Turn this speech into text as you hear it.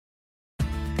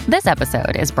This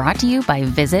episode is brought to you by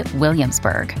Visit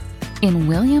Williamsburg. In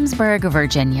Williamsburg,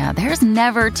 Virginia, there's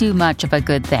never too much of a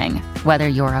good thing. Whether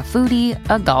you're a foodie,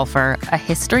 a golfer, a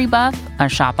history buff, a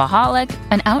shopaholic,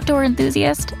 an outdoor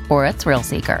enthusiast, or a thrill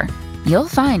seeker, you'll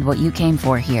find what you came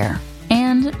for here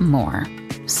and more.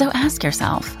 So ask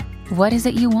yourself, what is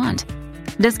it you want?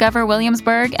 Discover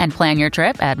Williamsburg and plan your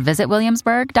trip at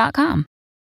visitwilliamsburg.com.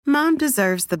 Mom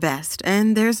deserves the best,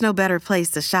 and there's no better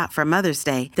place to shop for Mother's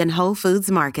Day than Whole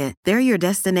Foods Market. They're your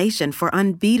destination for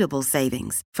unbeatable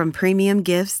savings, from premium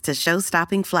gifts to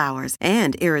show-stopping flowers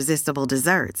and irresistible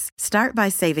desserts. Start by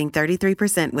saving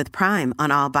 33% with Prime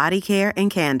on all body care and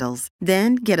candles.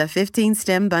 Then get a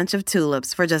 15-stem bunch of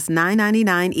tulips for just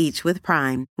 $9.99 each with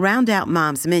Prime. Round out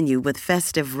Mom's menu with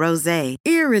festive rosé,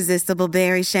 irresistible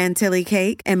berry chantilly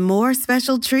cake, and more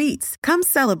special treats. Come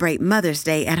celebrate Mother's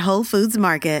Day at Whole Foods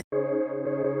Market.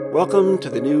 Welcome to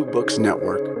the New Books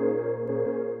Network.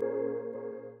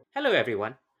 Hello,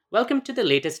 everyone. Welcome to the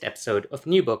latest episode of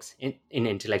New Books in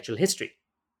Intellectual History.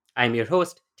 I'm your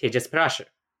host, Tejas Parashar.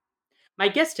 My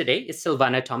guest today is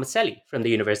Silvana Tomaselli from the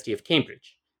University of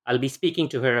Cambridge. I'll be speaking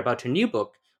to her about her new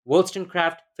book,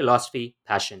 Wollstonecraft, Philosophy,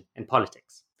 Passion, and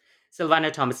Politics. Silvana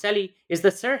Tomaselli is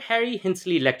the Sir Harry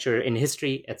Hinsley Lecturer in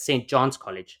History at St. John's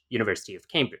College, University of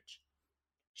Cambridge.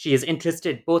 She is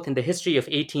interested both in the history of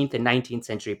 18th and 19th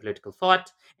century political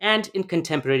thought and in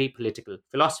contemporary political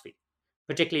philosophy,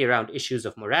 particularly around issues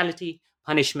of morality,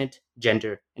 punishment,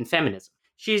 gender, and feminism.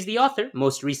 She is the author,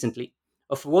 most recently,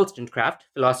 of Wollstonecraft,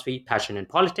 Philosophy, Passion, and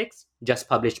Politics, just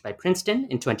published by Princeton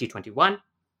in 2021,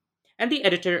 and the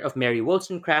editor of Mary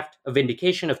Wollstonecraft, A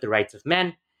Vindication of the Rights of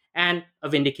Men, and A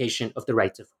Vindication of the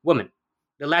Rights of Women.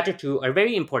 The latter two are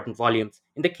very important volumes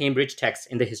in the Cambridge Texts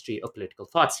in the History of Political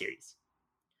Thought series.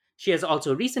 She has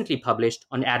also recently published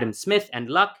on Adam Smith and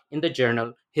Locke in the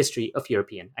journal History of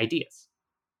European Ideas.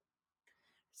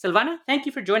 Silvana, thank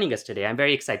you for joining us today. I'm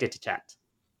very excited to chat.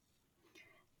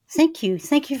 Thank you.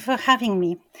 Thank you for having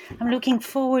me. I'm looking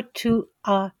forward to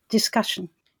our discussion.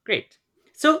 Great.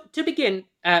 So to begin,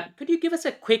 could you give us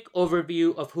a quick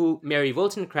overview of who Mary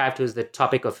Wollstonecraft, who is the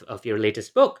topic of your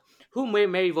latest book, who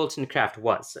Mary Wollstonecraft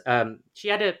was? She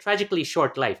had a tragically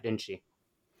short life, didn't she?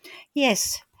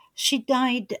 Yes. She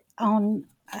died on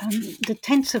the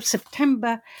 10th of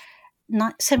September,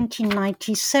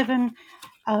 1797,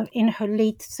 in her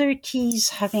late 30s,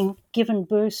 having given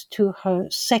birth to her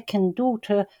second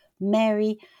daughter,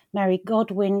 Mary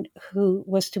Godwin, who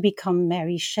was to become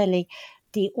Mary Shelley,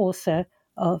 the author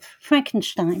of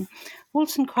Frankenstein.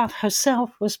 Wollstonecraft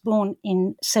herself was born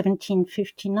in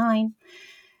 1759.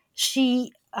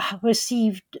 She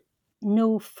received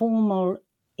no formal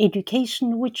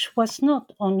education, which was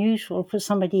not unusual for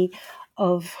somebody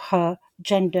of her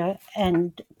gender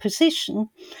and position.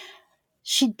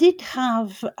 She did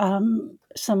have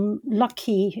some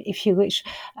lucky, if you wish,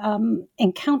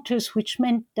 encounters, which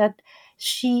meant that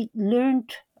she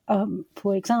learned,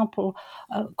 for example,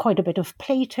 quite a bit of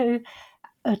Plato.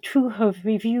 Through her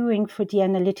reviewing for the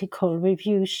Analytical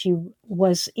Review, she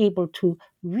was able to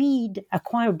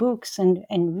acquire books and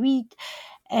read,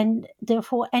 and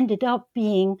therefore ended up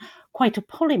being quite a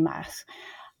polymath,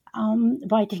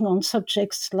 writing on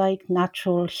subjects like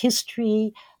natural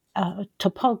history,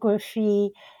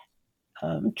 topography,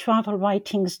 travel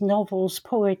writings, novels,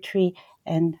 poetry,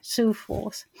 and so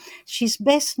forth. She's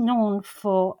best known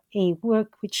for a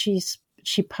work which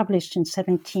she published in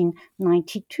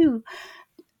 1792,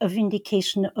 A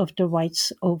Vindication of the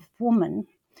Rights of Women.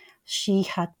 She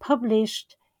had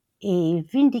published A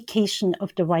Vindication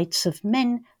of the Rights of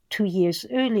Men 2 years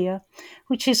earlier,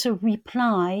 which is a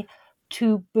reply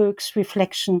to Burke's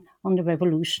reflection on the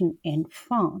revolution in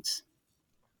France.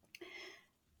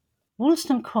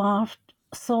 Wollstonecraft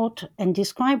thought and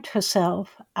described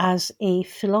herself as a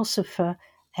philosopher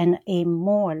and a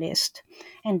moralist,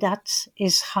 and that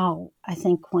is how I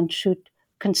think one should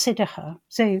consider her.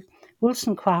 So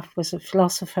Wollstonecraft was a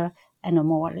philosopher and a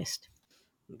moralist.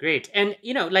 Great. And,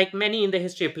 like many in the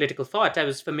history of political thought, I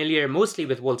was familiar mostly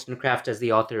with Wollstonecraft as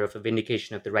the author of A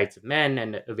Vindication of the Rights of Men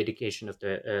and A Vindication of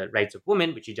the Rights of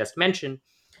Women, which you just mentioned.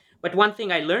 But one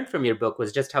thing I learned from your book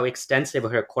was just how extensive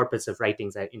her corpus of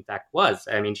writings, in fact, was.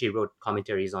 I mean, she wrote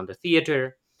commentaries on the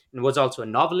theater and was also a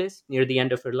novelist near the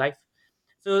end of her life.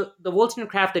 So the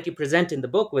Wollstonecraft that you present in the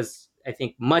book was, I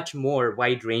think, much more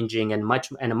wide-ranging and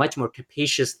a much more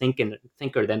capacious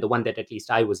thinker than the one that at least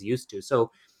I was used to.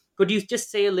 So could you just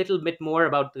say a little bit more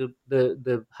about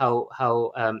the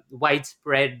how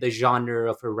widespread the genre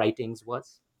of her writings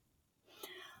was?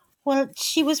 Well,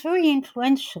 she was very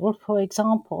influential, for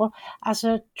example, as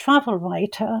a travel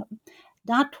writer.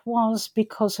 that was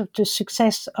because of the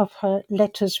success of her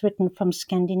letters written from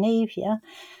Scandinavia,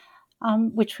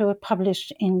 which were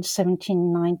published in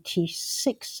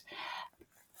 1796.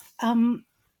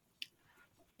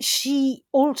 She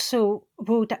also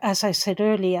wrote, as I said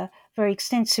earlier, very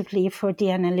extensively for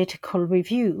the Analytical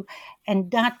Review,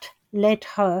 and that led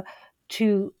her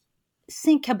to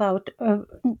think about a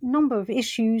number of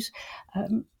issues,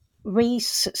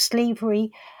 race,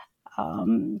 slavery,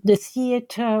 the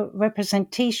theater,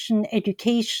 representation,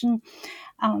 education,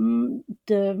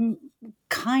 the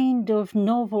kind of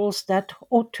novels that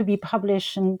ought to be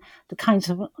published and the kinds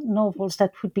of novels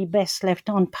that would be best left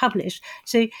unpublished.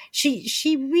 So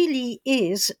she really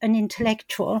is an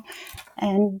intellectual,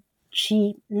 and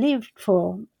she lived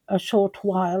for a short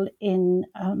while in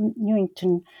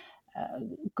Newington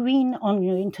Green, on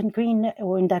Newington Green,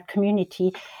 or in that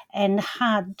community, and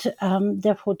had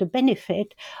therefore the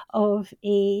benefit of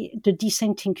the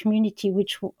dissenting community,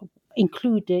 which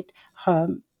included her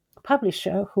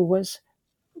publisher, who was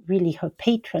really her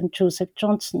patron, Joseph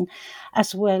Johnson,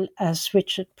 as well as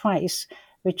Richard Price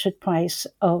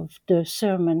of the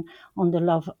Sermon on the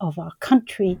Love of Our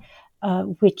Country,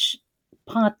 which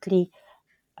partly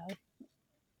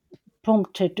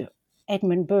prompted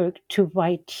Edmund Burke to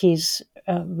write his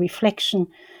reflection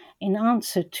in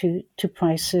answer to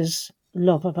Price's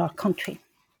Love of Our Country.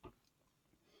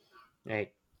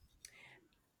 Right.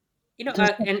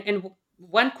 And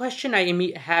one question I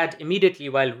had immediately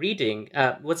while reading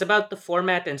was about the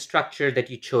format and structure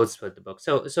that you chose for the book.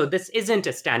 So this isn't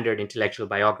a standard intellectual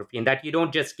biography, in that you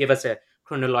don't just give us a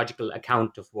chronological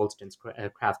account of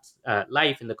Wollstonecraft's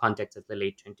life in the context of the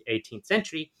late 18th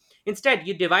century. Instead,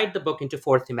 you divide the book into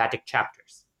 4 thematic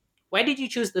chapters. Why did you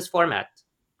choose this format?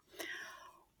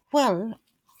 Well,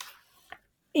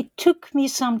 it took me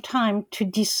some time to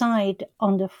decide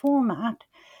on the format.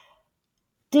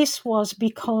 This was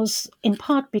in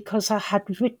part because I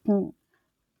had written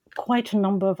quite a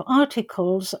number of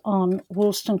articles on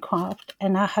Wollstonecraft,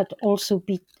 and I had also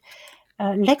been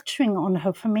lecturing on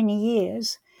her for many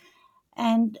years.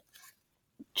 And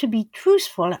to be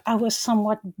truthful, I was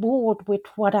somewhat bored with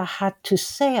what I had to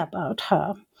say about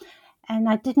her. And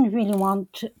I didn't really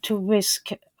want to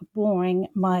risk boring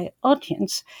my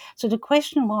audience. So the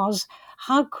question was,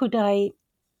 how could I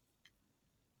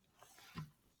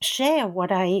share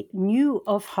what I knew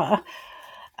of her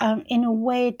in a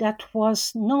way that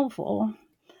was novel?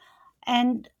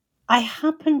 And I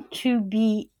happened to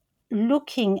be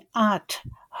looking at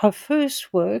her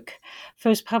first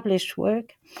published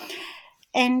work,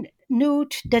 and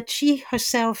note that she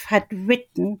herself had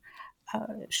written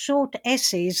short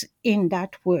essays in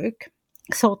that work,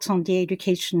 Thoughts on the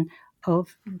Education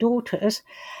of Daughters,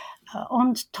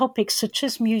 on topics such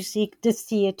as music, the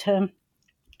theatre,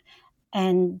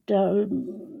 and the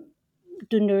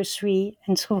nursery,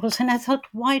 and so forth. And I thought,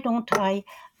 why don't I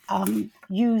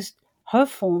use her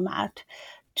format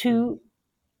to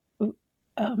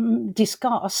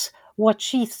discuss what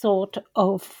she thought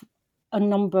of a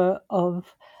number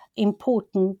of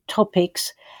important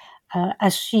topics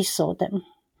as she saw them.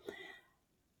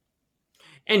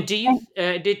 And do you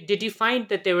did you find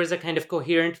that there was a kind of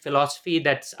coherent philosophy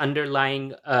that's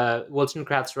underlying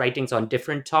Wollstonecraft's writings on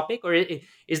different topic, or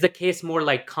is the case more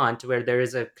like Kant, where there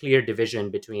is a clear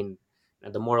division between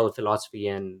the moral philosophy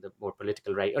and the more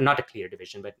political right, or not a clear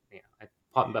division, but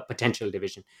a potential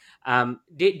division? Do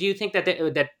you think that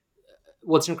that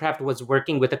Wollstonecraft was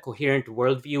working with a coherent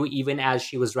worldview even as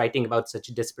she was writing about such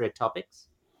disparate topics?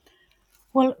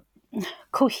 Well,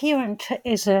 coherent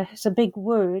is a big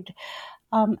word.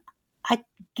 I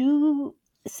do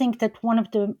think that one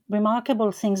of the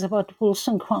remarkable things about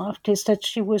Wollstonecraft is that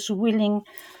she was willing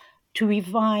to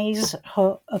revise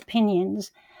her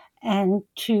opinions and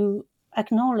to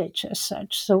acknowledge as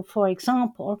such. So, for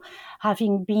example,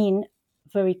 having been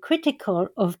very critical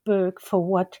of Burke for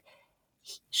what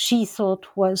she thought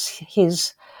was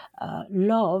his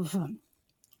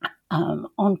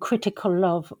uncritical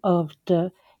love of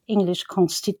the English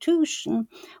Constitution,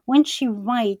 when she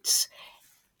writes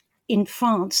in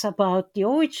France about the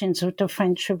origins of the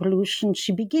French Revolution,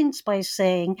 she begins by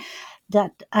saying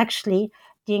that actually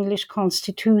the English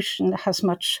Constitution has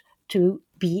much to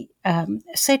be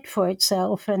said for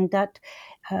itself, and that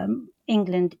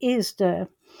England is the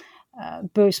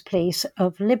birthplace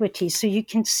of liberty. So you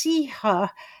can see her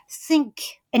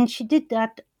think, and she did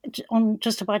that on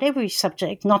just about every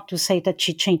subject, not to say that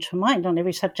she changed her mind on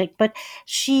every subject, but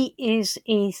she is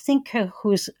a thinker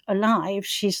who's alive.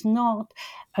 She's not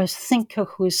a thinker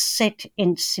who is set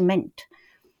in cement.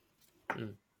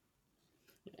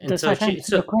 Does that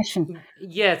answer your question?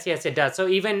 Yes, it does. So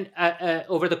even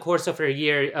over the course of her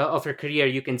career,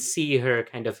 you can see her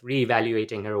kind of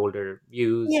reevaluating her older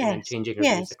views and then Yes, changing her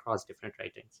views yes. across different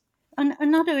writings.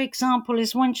 Another example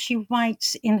is when she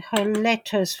writes in her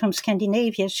letters from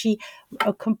Scandinavia. She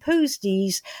composed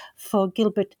these for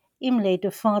Gilbert Imlay,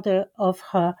 the father of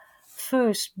her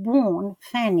firstborn,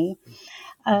 Fanny,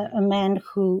 a man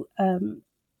who, an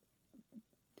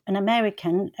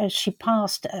American. She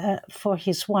passed for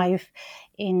his wife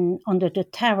under the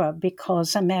Terror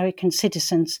because American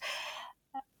citizens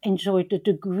enjoyed a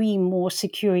degree more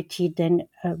security than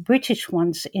British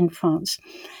ones in France.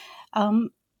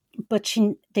 But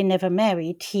they never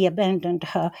married. He abandoned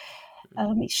her.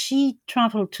 She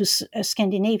traveled to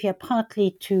Scandinavia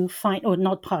partly to find, or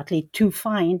not partly, to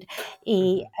find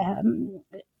a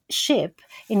ship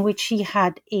in which she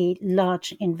had a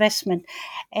large investment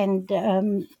and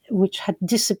which had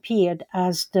disappeared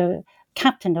as the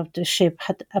captain of the ship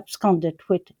had absconded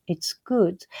with its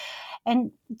goods.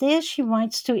 And there she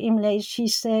writes to Imlay, she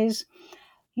says,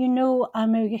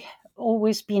 I'm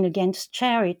always been against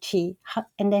charity.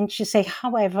 And then she say,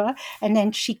 however, and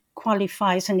then she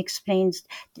qualifies and explains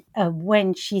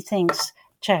when she thinks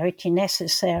charity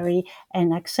necessary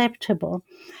and acceptable.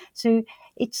 So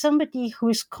it's somebody who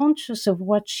is conscious of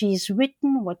what she's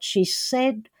written, what she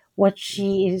said, what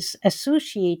she is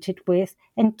associated with,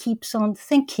 and keeps on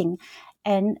thinking.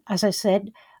 And as I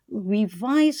said,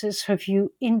 revises her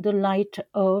view in the light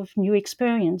of new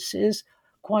experiences,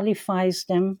 qualifies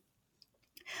them,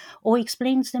 or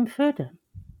explains them further.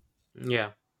 Yeah.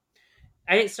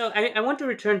 I want to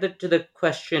return to the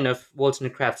question of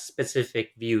Wollstonecraft's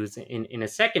specific views in a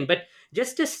second, but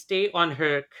just to stay on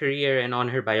her career and on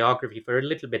her biography for a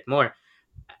little bit more,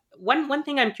 one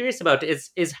thing I'm curious about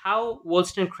is how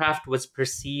Wollstonecraft was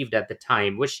perceived at the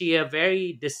time. Was she a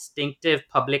very distinctive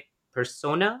public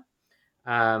persona?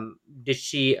 Did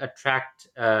she attract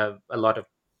a lot of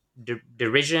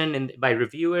derision by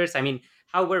reviewers? I mean,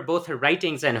 how were both her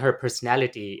writings and her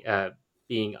personality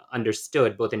being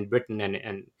understood, both in Britain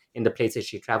and in the places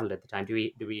she traveled at the time? Do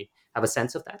we have a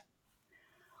sense of that?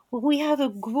 Well, we have a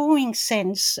growing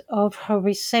sense of her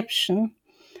reception,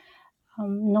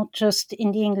 not just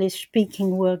in the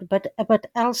English-speaking world, but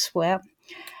elsewhere.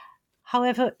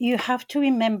 However, you have to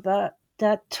remember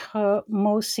that her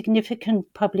most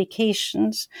significant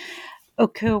publications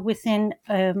occur within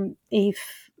the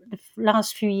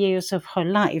last few years of her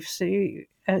life. So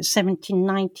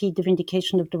 1790, The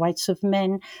Vindication of the Rights of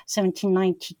Men,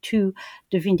 1792,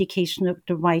 The Vindication of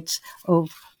the Rights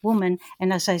of Women.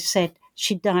 And as I said,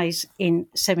 she dies in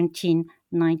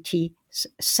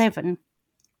 1797.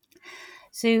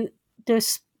 So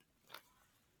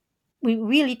we're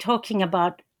really talking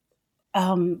about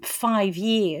 5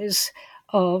 years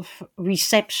of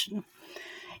reception.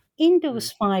 In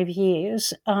those 5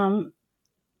 years,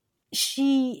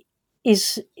 she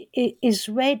is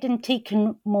read and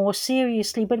taken more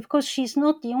seriously. But of course, she's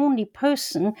not the only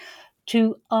person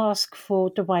to ask for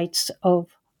the rights of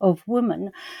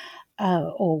women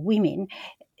or women.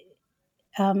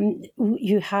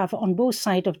 You have on both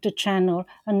sides of the channel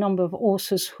a number of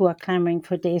authors who are clamoring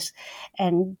for this,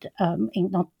 and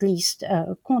not least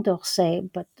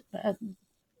Condorcet, but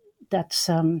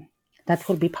that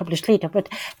will be published later. But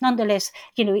nonetheless,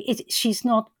 she's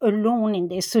not alone in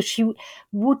this, so she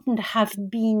wouldn't have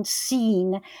been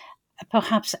seen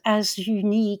perhaps as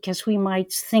unique as we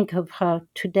might think of her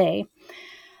today.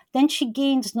 Then she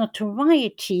gains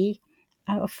notoriety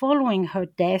following her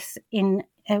death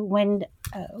when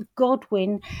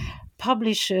Godwin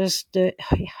publishes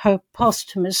her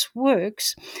posthumous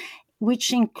works,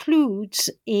 which includes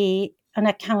an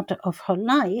account of her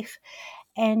life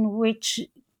and which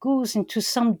goes into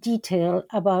some detail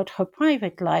about her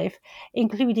private life,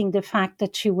 including the fact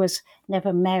that she was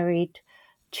never married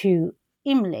to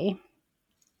Imlay.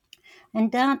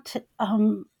 And that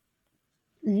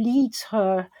leads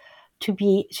her to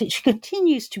be, she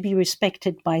continues to be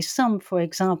respected by some. For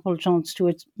example, John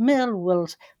Stuart Mill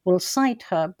will cite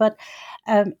her, but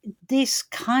this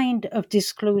kind of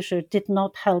disclosure did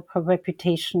not help her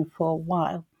reputation for a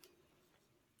while.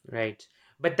 Right.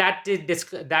 But that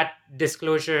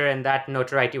disclosure and that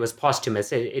notoriety was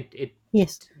posthumous.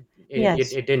 Yes.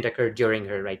 It didn't occur during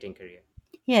her writing career.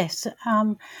 Yes.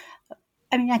 I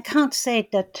mean, I can't say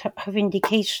that her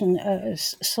Vindication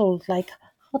sold like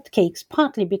hotcakes,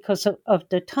 partly because of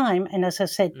the time, and as I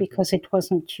said, because it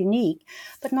wasn't unique.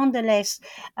 But nonetheless,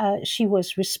 she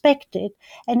was respected.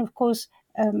 And of course,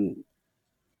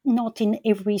 not in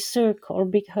every circle,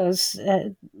 because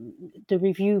the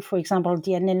review, for example,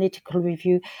 the analytical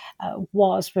review,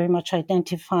 was very much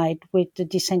identified with the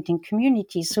dissenting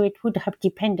community. So it would have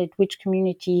depended which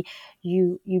community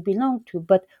you belong to.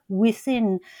 But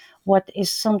within what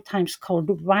is sometimes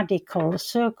called radical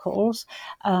circles,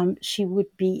 she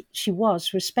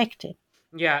was respected.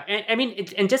 Yeah, and I mean,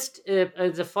 and just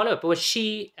as a follow up, was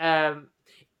she?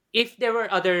 If there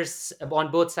were others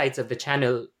on both sides of the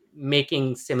channel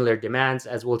making similar demands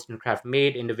as Wollstonecraft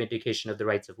made in the Vindication of the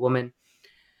Rights of Woman,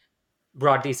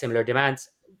 broadly similar demands,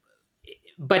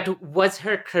 but was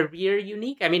her career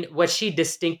unique? I mean, was she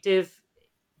distinctive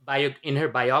in her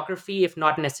biography, if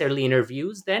not necessarily in her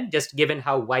views? Then, just given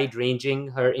how wide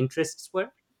ranging her interests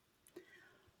were.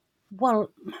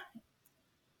 Well,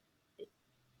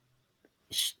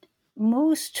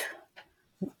 most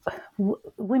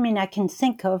women I can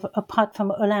think of, apart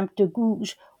from Olympe de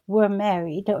Gouges, were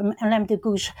married. Olympe de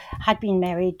Gouges had been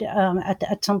married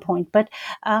at some point, but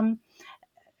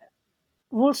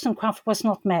Wollstonecraft was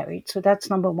not married, so that's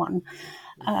number one.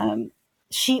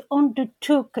 She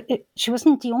undertook, she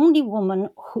wasn't the only woman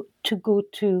to go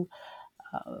to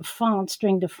France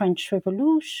during the French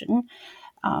Revolution.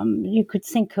 You could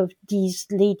think of these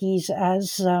ladies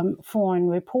as foreign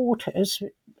reporters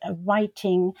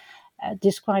writing,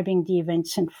 describing the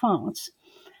events in France.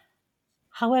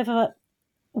 However,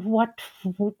 what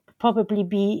would probably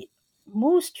be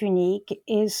most unique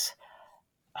is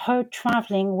her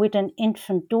traveling with an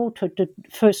infant daughter, the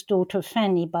first daughter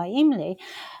Fanny by Imlay,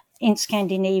 in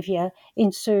Scandinavia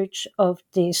in search of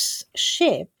this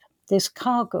ship, this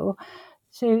cargo.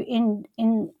 So in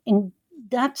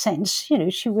that sense,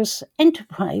 she was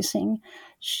enterprising.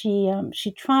 She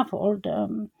traveled.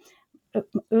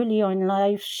 Earlier in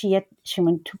life, she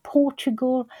went to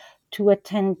Portugal to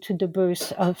attend to the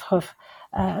birth of her,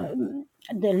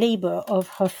 the labor of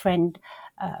her friend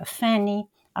Fanny,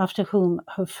 after whom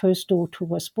her first daughter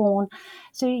was born.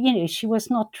 So, she was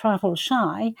not travel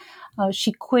shy.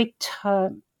 She quit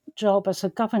her job as a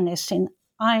governess in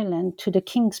Ireland to the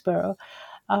Kingsborough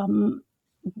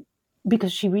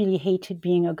because she really hated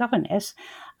being a governess,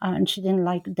 and she didn't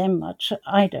like them much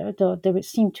either, though they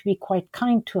seemed to be quite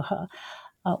kind to her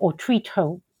or treat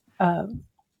her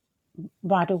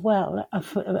rather well,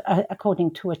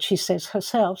 according to what she says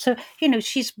herself. So,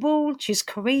 she's bold, she's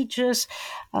courageous.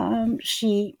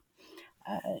 She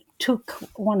took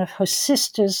one of her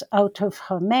sisters out of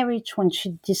her marriage when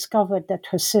she discovered that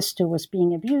her sister was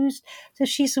being abused. So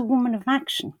she's a woman of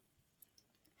action.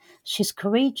 She's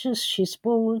courageous, she's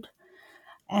bold,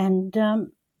 and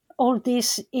all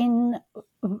this in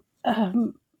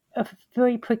a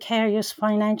very precarious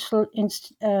financial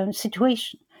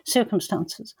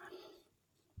circumstances.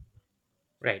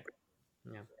 Right.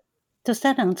 Yeah. Does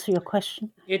that answer your question?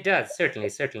 It does,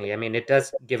 certainly. I mean, it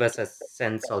does give us a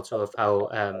sense also of how,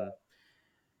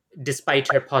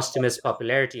 despite her posthumous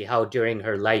popularity, how during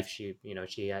her life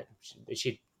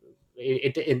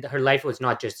her life was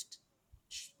not just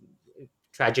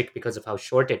tragic because of how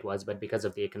short it was, but because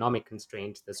of the economic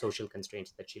constraints, the social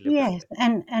constraints that she lived Yes,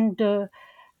 under. and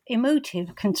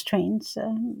emotive constraints.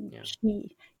 Yeah.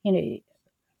 She,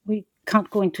 we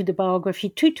can't go into the biography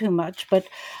too much, but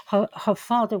her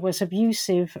father was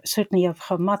abusive, certainly of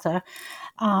her mother,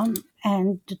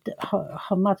 and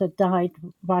her mother died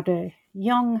rather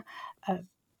young,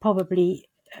 probably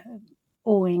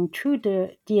owing to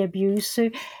the abuse. So,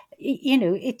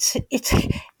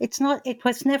 it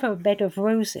was never a bed of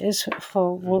roses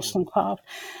for Wollstonecraft,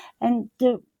 and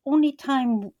the only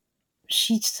time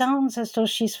she sounds as though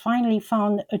she's finally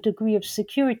found a degree of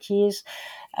security is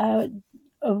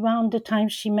around the time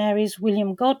she marries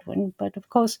William Godwin. But of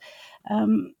course,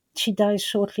 she dies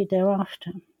shortly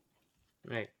thereafter.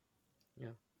 Right. Yeah.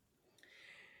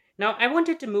 Now, I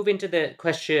wanted to move into the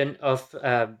question of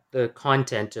the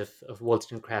content of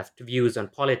Wollstonecraft's views on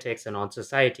politics and on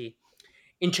society.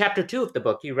 In chapter 2 of the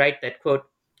book, you write that, quote,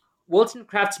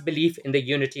 Wollstonecraft's belief in the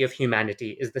unity of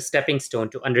humanity is the stepping stone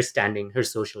to understanding her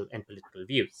social and political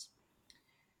views.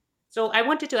 So I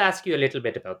wanted to ask you a little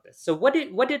bit about this. So what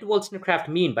did Wollstonecraft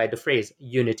mean by the phrase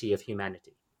unity of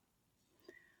humanity?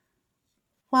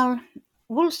 Well,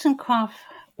 Wollstonecraft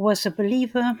was a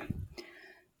believer.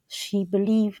 She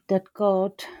believed that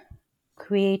God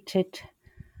created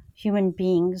human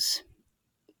beings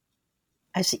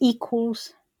as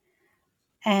equals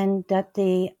and that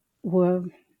they were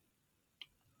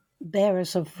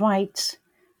bearers of rights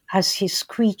as his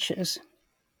creatures.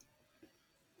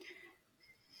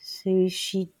 So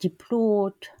she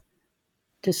deplored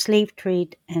the slave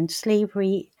trade and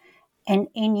slavery and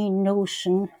any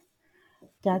notion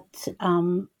that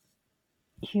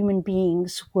human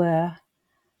beings were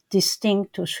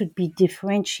distinct or should be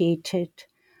differentiated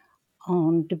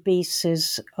on the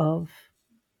basis of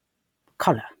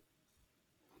color.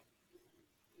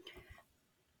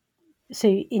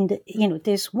 So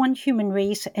there's one human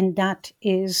race, and that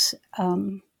is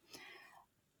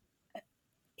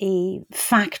a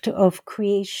fact of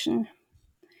creation.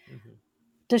 Mm-hmm.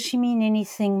 Does she mean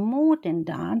anything more than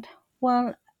that?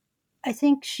 Well, I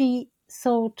think she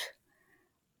thought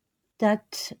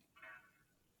that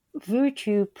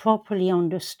virtue properly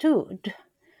understood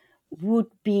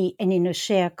would be, and in a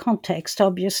shared context,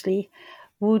 obviously,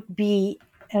 would be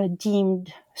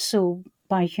deemed so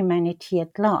by humanity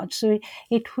at large. So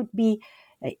it would be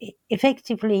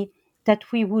effectively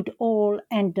that we would all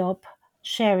end up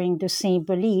sharing the same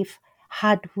belief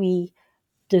had we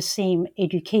the same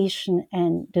education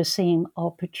and the same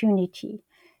opportunity.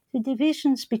 The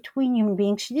divisions between human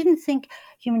beings, she didn't think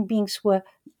human beings were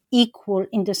equal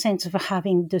in the sense of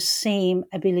having the same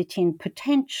ability and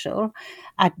potential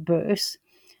at birth,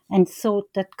 and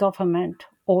thought that government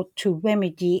ought to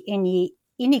remedy any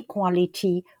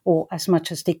inequality, or as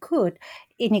much as they could,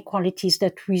 inequalities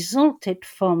that resulted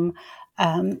from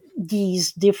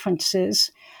these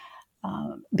differences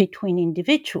between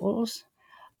individuals.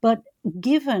 But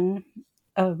given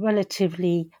a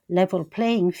relatively level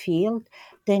playing field,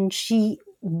 then she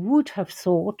would have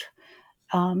thought,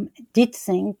 did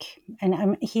think, and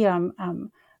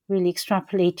I'm really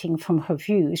extrapolating from her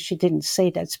views, she didn't say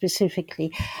that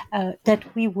specifically, that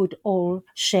we would all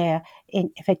share in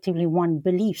effectively one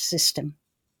belief system.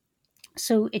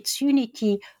 So it's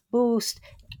unity both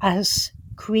as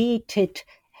created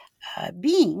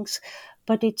beings,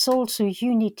 but it's also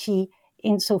unity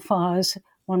insofar as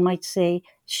one might say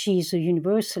she's a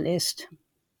universalist.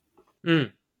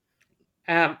 Mm.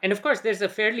 And of course, there's a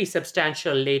fairly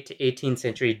substantial late 18th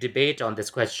century debate on this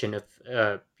question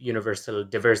of universal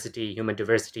diversity, human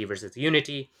diversity versus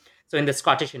unity. So in the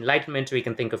Scottish Enlightenment, we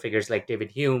can think of figures like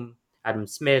David Hume, Adam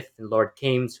Smith, and Lord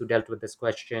Keynes, who dealt with this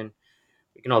question.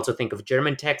 We can also think of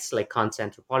German texts like Kant's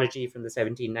Anthropology from the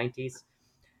 1790s.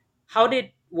 How did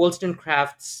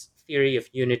Wollstonecraft's theory of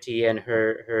unity and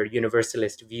her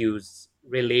universalist views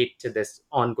relate to this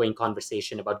ongoing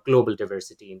conversation about global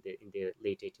diversity in the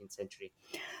late 18th century?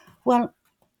 Well,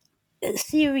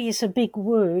 theory is a big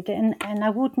word, and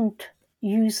I wouldn't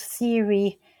use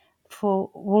theory for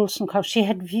Wollstonecraft. She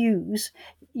had views.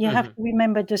 You have to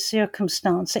remember the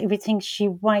circumstance. Everything she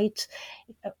writes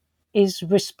is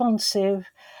responsive.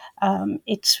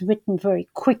 It's written very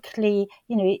quickly.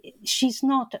 She's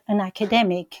not an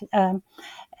academic.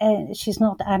 She's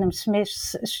not Adam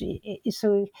Smith.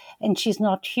 And she's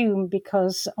not Hume,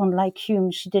 because unlike Hume,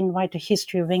 she didn't write a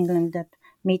history of England that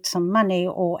made some money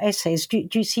or essays. Do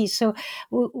you see? So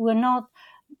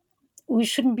we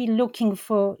shouldn't be looking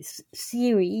for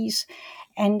theories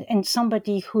and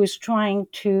somebody who is trying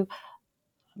to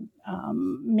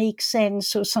make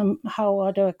sense or somehow or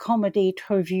other accommodate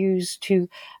her views to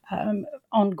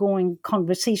ongoing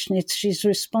conversation. She's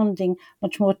responding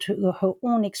much more to her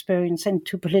own experience and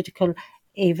to political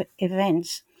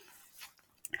events.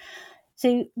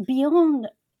 So beyond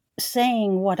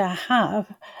saying what I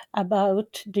have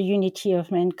about the unity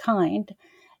of mankind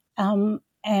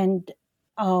and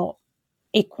our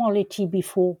equality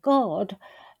before God,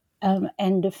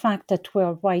 and the fact that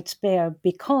we're rights bearer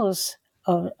because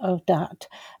of that,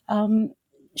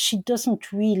 she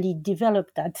doesn't really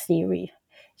develop that theory.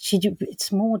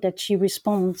 It's more that she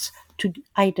responds to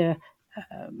either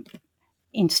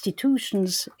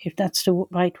institutions, if that's the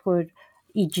right word,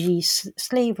 e.g.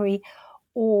 slavery,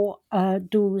 or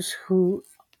those who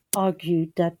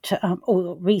argue that,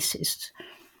 or racists.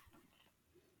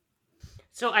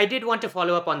 So I did want to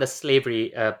follow up on the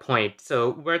slavery point.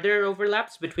 So were there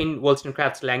overlaps between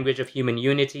Wollstonecraft's language of human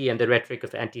unity and the rhetoric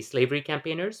of anti-slavery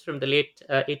campaigners from the late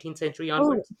 18th century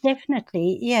onwards? Oh,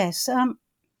 definitely, yes.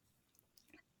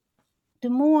 The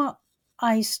more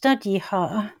I study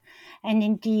her, and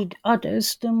indeed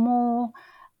others, the more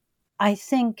I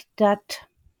think that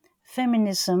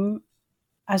feminism,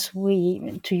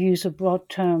 to use a broad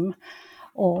term,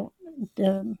 or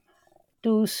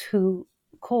those who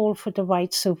call for the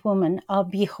rights of women are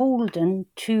beholden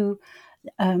to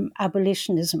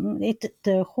abolitionism.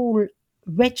 The whole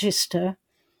register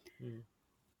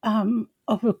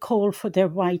of a call for their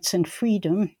rights and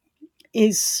freedom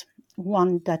is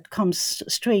one that comes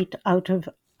straight out of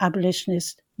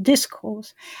abolitionist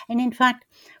discourse. And in fact,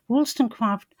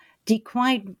 Wollstonecraft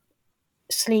decried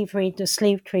slavery, the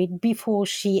slave trade, before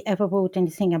she ever wrote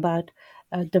anything about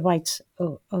the rights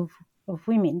of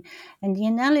women. And the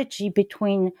analogy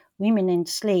between women and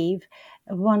slave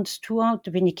runs throughout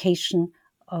the vindication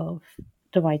of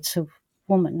the rights of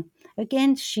women.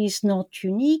 Again, she's not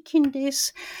unique in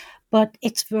this, but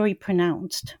it's very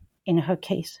pronounced in her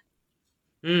case.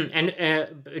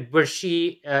 And was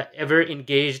she ever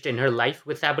engaged in her life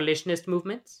with abolitionist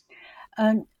movements?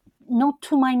 Uh, Not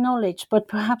to my knowledge, but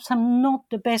perhaps I'm not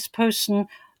the best person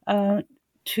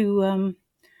to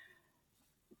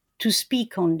to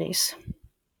speak on this.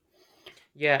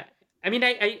 Yeah. I mean,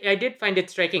 I did find it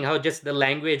striking how just the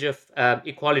language of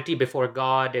equality before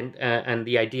God and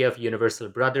the idea of universal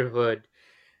brotherhood,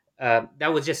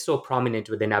 that was just so prominent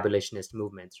within abolitionist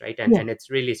movements, right? And Yeah, and it's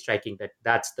really striking that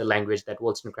that's the language that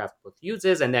Wollstonecraft both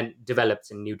uses and then develops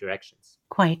in new directions.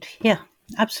 quite. Yeah, Yeah.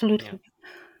 absolutely.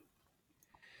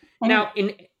 And Now,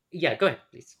 yeah, go ahead,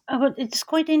 please. but it's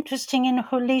quite interesting in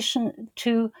relation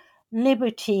to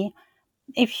liberty.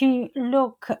 If you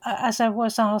look, as I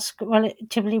was asked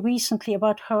relatively recently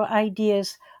about her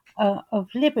ideas of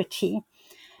liberty,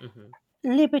 Hmm.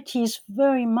 liberty is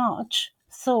very much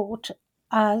thought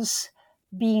as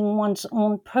being one's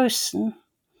own person.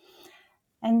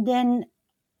 And then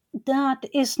that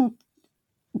isn't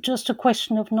just a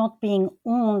question of not being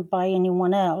owned by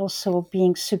anyone else or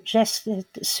being subjected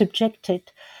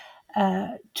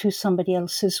to somebody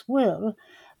else's will,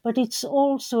 but it's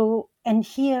also, and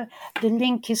here the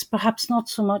link is perhaps not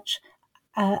so much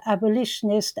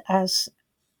abolitionist as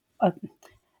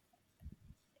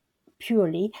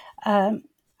purely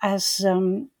as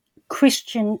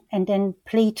Christian and then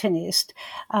Platonist,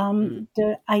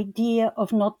 the idea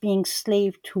of not being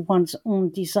slave to one's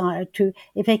own desire, to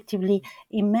effectively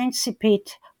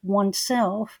emancipate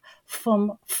oneself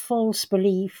from false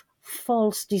belief,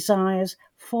 false desires,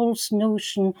 false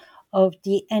notion of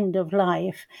the end of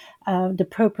life, the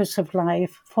purpose of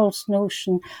life, false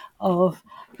notion of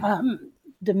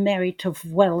the merit of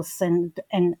wealth and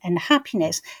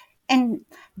happiness. And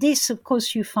this, of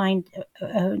course, you find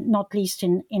not least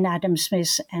in Adam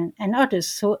Smith and others.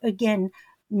 So again,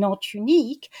 not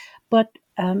unique, but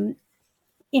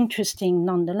interesting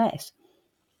nonetheless.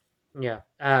 Yeah.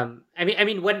 I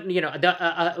mean, what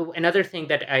another thing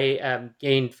that I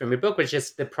gained from your book was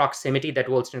just the proximity that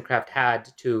Wollstonecraft had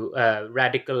to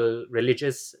radical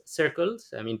religious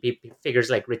circles. I mean, figures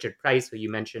like Richard Price, who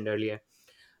you mentioned earlier.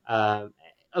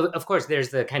 Of course,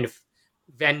 there's the kind of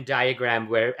Venn diagram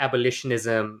where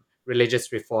abolitionism,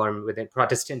 religious reform within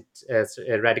Protestant,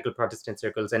 radical Protestant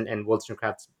circles, and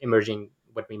Wollstonecraft's emerging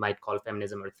what we might call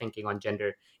feminism or thinking on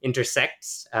gender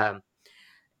intersects.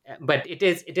 But it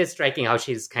is striking how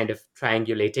she's kind of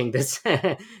triangulating this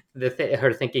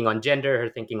her thinking on gender, her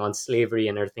thinking on slavery,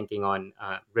 and her thinking on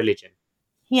religion.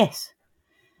 Yes,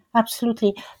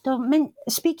 absolutely.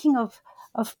 Speaking of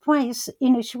Price,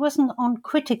 she wasn't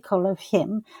uncritical of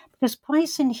him because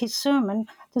Price in his sermon,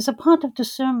 there's a part of the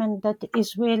sermon that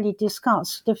is rarely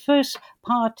discussed. The first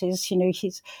part is,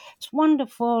 it's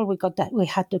wonderful. We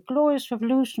had the Glorious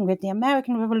Revolution with the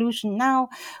American Revolution. Now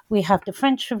we have the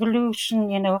French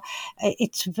Revolution.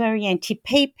 It's very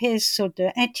anti-papist, so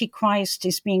the Antichrist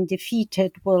is being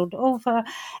defeated world over,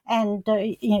 and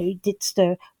it's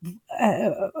the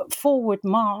forward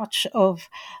march of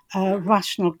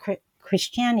rational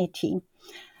Christianity.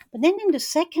 But then in the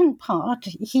second part,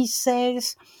 he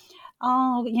says,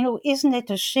 isn't it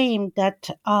a shame that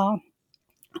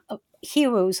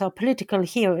heroes, our political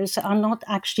heroes, are not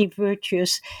actually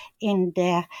virtuous in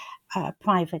their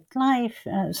private life?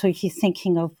 So he's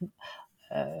thinking of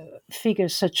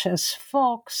figures such as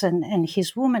Fox and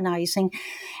his womanizing.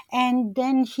 And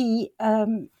then he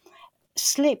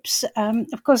slips.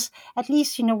 Of course, at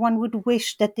least, one would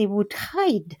wish that they would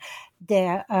hide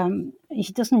their,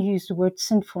 he doesn't use the word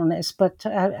sinfulness, but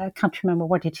I can't remember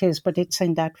what it is, but it's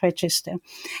in that register.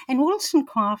 And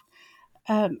Wollstonecraft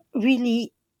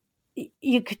really,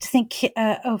 you could think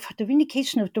of the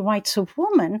vindication of the rights of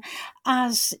woman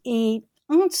as a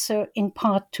answer in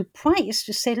part to Price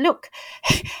to say, look,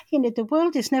 the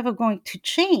world is never going to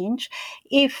change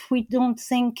if we don't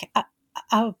think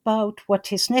about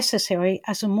what is necessary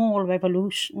as a moral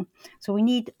revolution. So we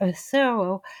need a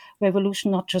thorough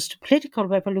revolution, not just a political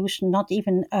revolution, not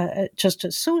even just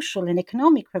a social and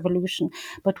economic revolution,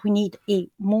 but we need a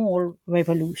moral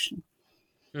revolution.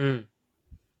 Mm,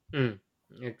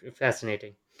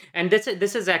 Fascinating. And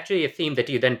this is actually a theme that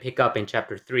you then pick up in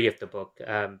chapter 3 of the book,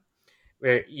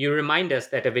 where you remind us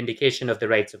that a vindication of the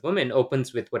rights of women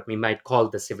opens with what we might call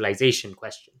the civilization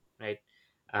question, right?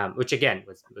 Which again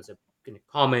was a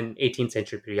common 18th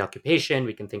century preoccupation.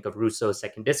 We can think of Rousseau's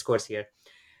Second Discourse here.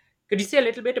 Could you say a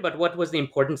little bit about what was the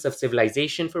importance of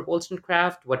civilization for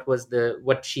Wollstonecraft?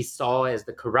 What she saw as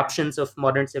the corruptions of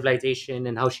modern civilization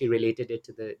and how she related it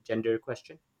to the gender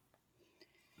question?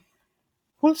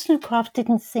 Wollstonecraft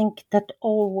didn't think that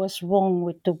all was wrong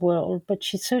with the world, but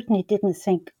she certainly didn't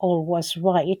think all was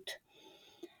right.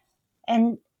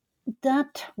 And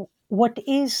that what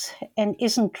is and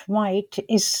isn't right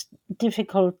is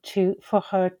difficult for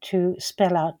her to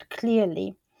spell out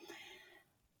clearly.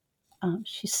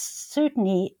 She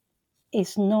certainly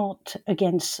is not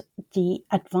against the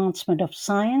advancement of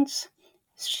science.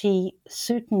 She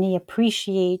certainly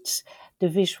appreciates the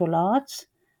visual arts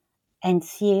and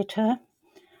theatre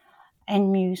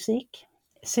and music.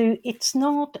 So it's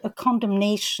not a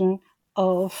condemnation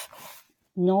of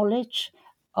knowledge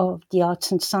of the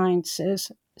arts and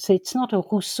sciences. So it's not a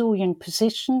Rousseauian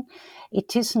position.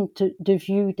 It isn't the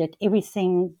view that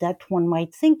everything that one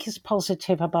might think is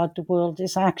positive about the world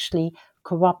is actually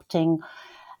corrupting,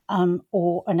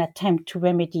 or an attempt to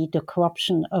remedy the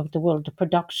corruption of the world, the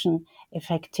production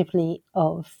effectively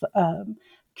of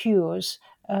cures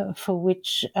for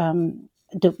which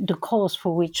the cause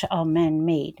for which are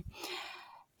man-made.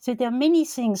 So there are many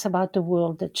things about the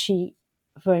world that she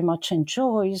very much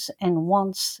enjoys and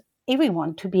wants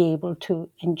everyone to be able to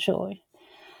enjoy.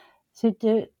 So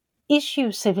the issue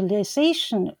of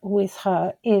civilization with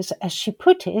her is, as she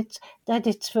put it, that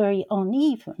it's very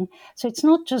uneven. So it's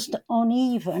not just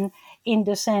uneven in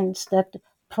the sense that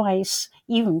Price,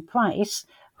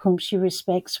 whom she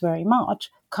respects very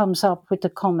much, comes up with the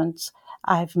comments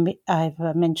I've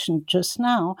mentioned just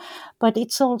now, but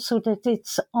it's also that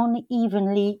it's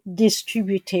unevenly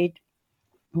distributed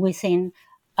within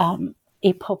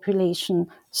a population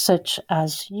such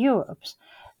as Europe's.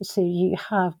 So you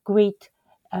have great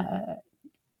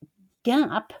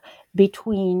gap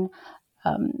between,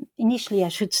 initially I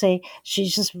should say,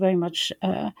 she's just very much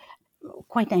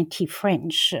quite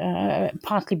anti-French,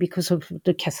 partly because of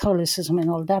the Catholicism and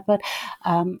all that, but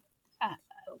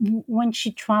when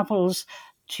she travels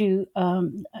to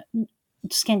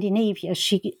Scandinavia,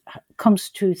 she comes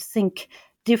to think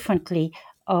differently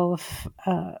of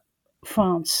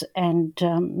France and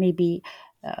maybe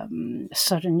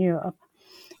Southern Europe.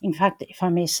 In fact, if I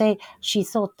may say, she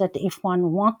thought that if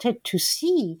one wanted to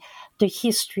see the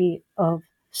history of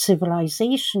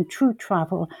civilization through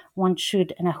travel, one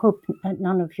should, and I hope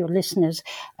none of your listeners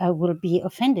will be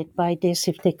offended by this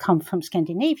if they come from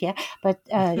Scandinavia, but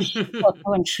she thought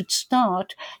one should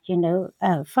start,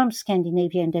 from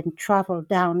Scandinavia and then travel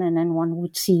down, and then one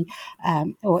would see,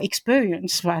 or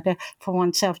experience rather, for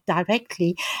oneself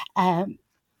directly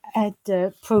at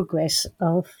the progress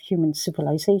of human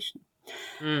civilization.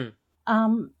 But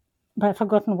I've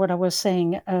forgotten what I was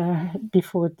saying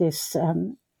before this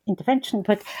intervention.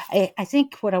 But I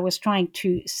think what I was trying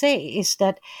to say is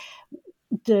that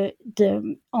the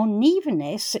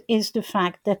unevenness is the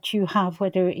fact that you have,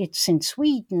 whether it's in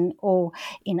Sweden or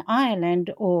in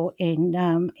Ireland or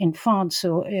in France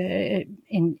or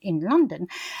in London,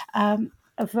 a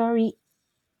very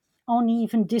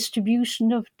uneven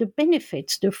distribution of the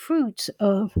benefits, the fruits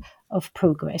of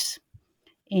progress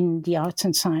in the arts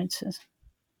and sciences.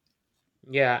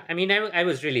 Yeah, I mean, I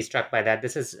was really struck by that.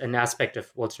 This is an aspect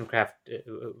of Wollstonecraft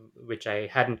which I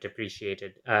hadn't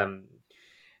appreciated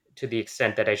to the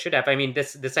extent that I should have. I mean,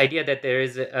 this idea that there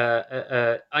is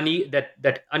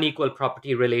that unequal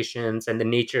property relations and the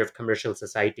nature of commercial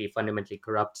society fundamentally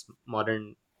corrupts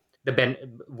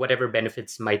whatever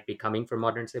benefits might be coming from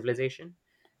modern civilization.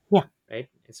 Yeah. Right.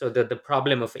 So the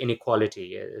problem of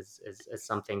inequality is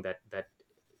something that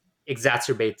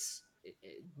exacerbates.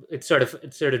 It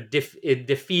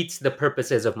defeats the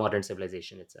purposes of modern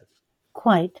civilization itself.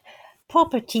 Quite.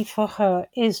 Property for her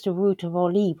is the root of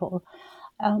all evil.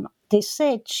 They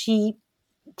said she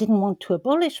didn't want to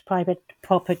abolish private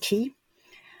property.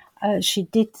 She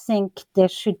did think there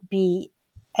should be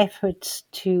efforts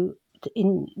towards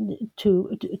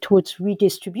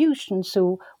redistribution.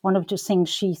 So one of the things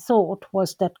she thought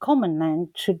was that common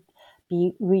land should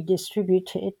be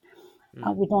redistributed.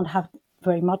 We don't have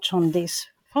very much on this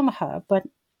from her, but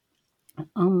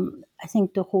I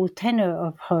think the whole tenor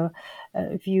of her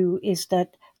view is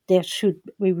that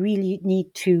we really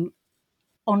need to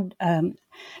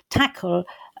tackle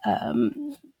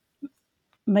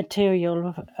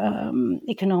material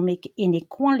economic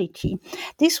inequality.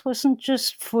 This wasn't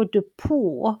just for the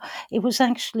poor. It was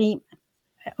actually,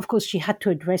 of course, she had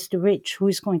to address the rich. Who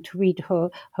is going to read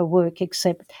her work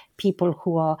except people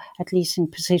who are at least in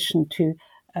position to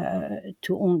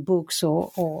own books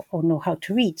or know how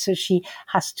to read? So she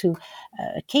has to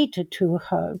cater to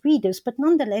her readers. But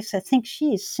nonetheless, I think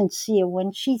she is sincere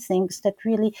when she thinks that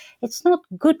really it's not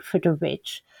good for the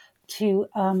rich to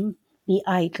be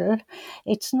idle.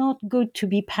 It's not good to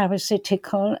be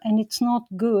parasitical, and it's not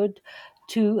good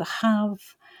to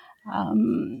have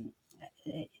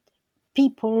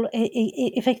people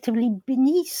effectively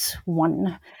beneath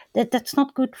one. That's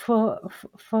not good for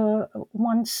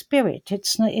one's spirit.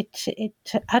 It's not, it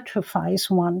atrophies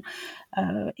one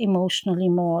emotionally,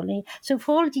 morally. So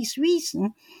for all these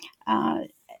reasons,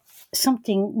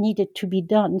 something needed to be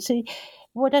done. So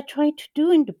what I try to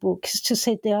do in the book is to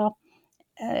say there are,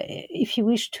 if you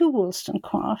wish, two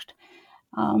Wollstonecraft.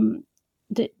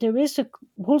 There is a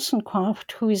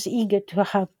Wollstonecraft who is eager to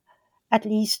have at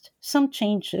least some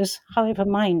changes, however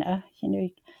minor,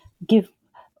 give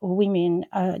women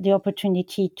the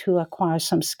opportunity to acquire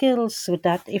some skills so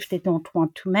that if they don't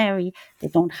want to marry, they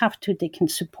don't have to, they can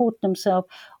support themselves,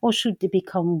 or should they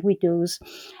become widows,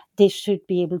 they should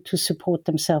be able to support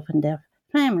themselves and their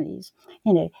families.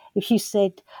 If you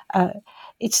said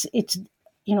it's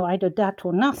either that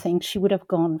or nothing, she would have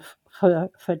gone for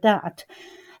that.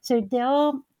 So there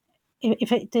are,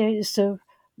 if there is a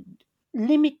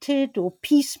limited or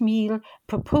piecemeal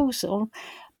proposal,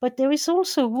 but there is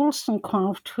also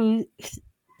Wollstonecraft who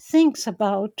thinks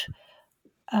about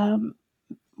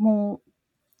more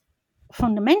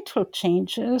fundamental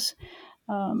changes,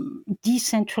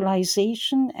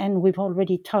 decentralization, and we've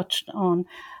already touched on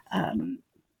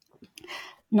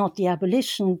not the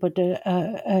abolition, but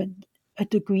a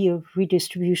degree of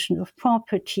redistribution of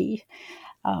property,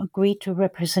 greater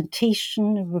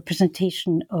representation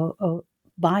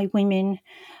by women,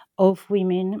 of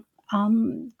women,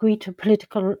 greater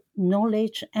political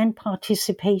knowledge and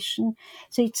participation.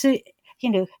 So it's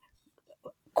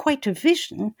quite a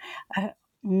vision,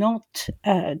 not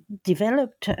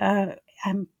developed.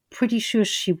 I'm pretty sure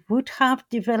she would have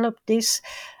developed this,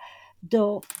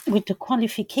 though with the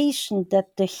qualification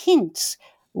that the hints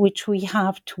which we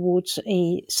have towards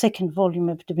a second volume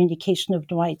of the Vindication of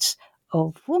the Rights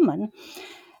of Woman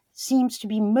seems to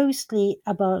be mostly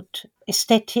about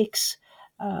aesthetics,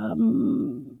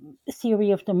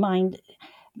 theory of the mind.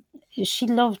 She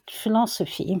loved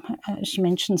philosophy. She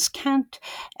mentions Kant,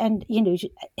 and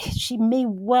she may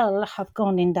well have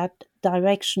gone in that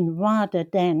direction rather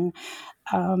than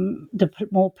the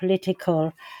more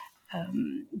political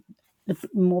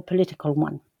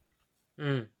one.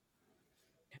 Mm.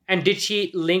 And did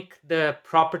she link the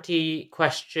property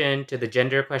question to the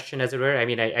gender question, as it were? I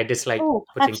mean, I dislike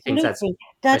putting things as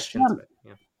questions, but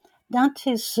yeah. That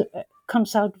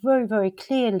comes out very, very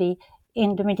clearly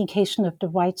in the Vindication of the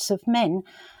Rights of Men.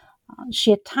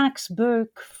 She attacks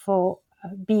Burke for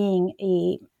being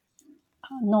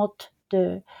not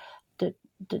the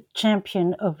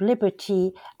champion of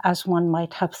liberty as one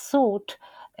might have thought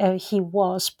he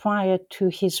was prior to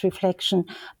his reflection,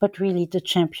 but really the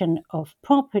champion of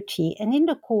property. And in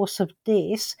the course of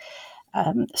this,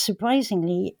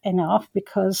 surprisingly enough,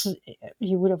 because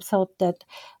you would have thought that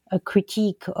a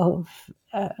critique of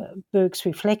Burke's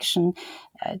reflection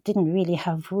didn't really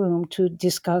have room to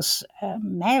discuss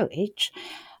marriage,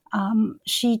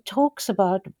 she talks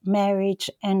about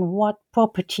marriage and what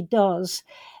property does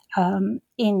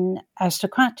in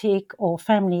aristocratic or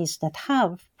families that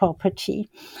have property.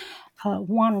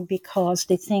 One, because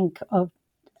they think of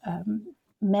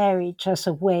marriage as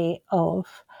a way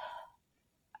of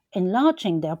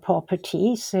enlarging their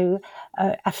property. So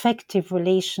affective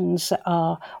relations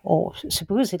are, or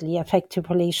supposedly affective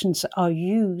relations are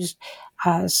used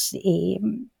as a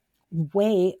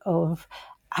way of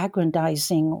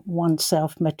aggrandizing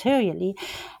oneself materially.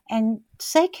 And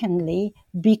secondly,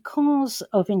 because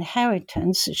of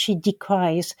inheritance, she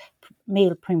decries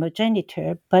male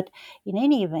primogeniture. But in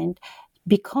any event,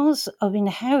 because of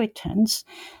inheritance,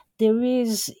 there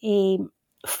is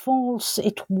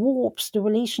it warps the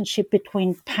relationship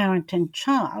between parent and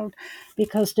child,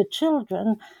 because the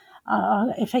children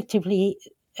are effectively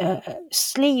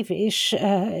slavish,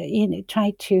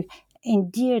 try to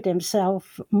endear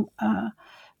themselves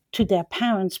to their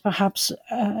parents, perhaps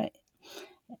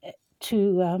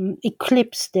to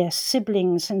eclipse their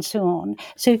siblings and so on.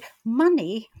 So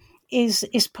money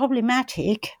is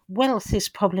problematic, wealth is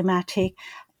problematic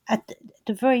at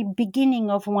the very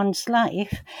beginning of one's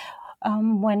life,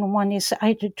 when one is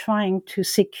either trying to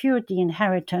secure the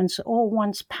inheritance or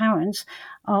one's parents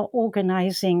are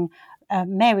organizing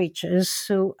marriages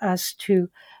so as to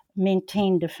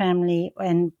maintain the family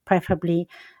and preferably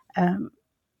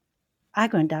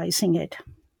aggrandizing it.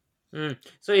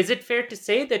 So is it fair to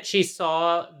say that she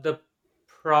saw the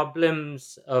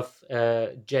problems of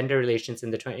gender relations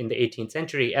in the 18th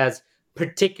century as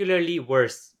particularly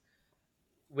worse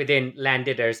within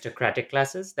landed aristocratic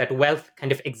classes, that wealth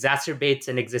kind of exacerbates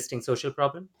an existing social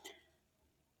problem?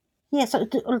 Yes,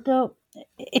 although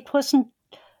it wasn't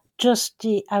just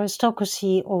the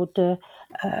aristocracy or the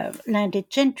landed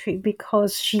gentry,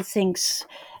 because she thinks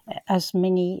as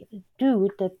many do,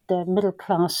 that the middle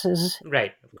classes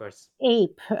Right, of course.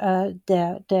 ape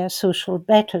their social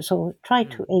betters, or try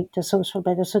to ape their social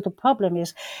betters. So the problem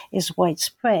is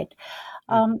widespread.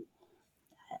 Um,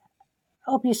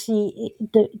 Obviously,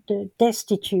 the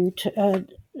destitute,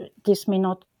 this may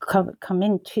not come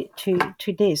into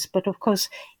to this, but of course,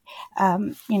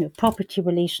 property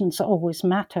relations always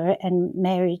matter, and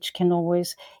marriage can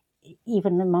always,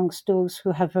 even amongst those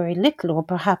who have very little, or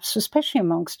perhaps especially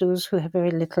amongst those who have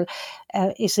very little,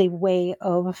 is a way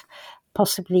of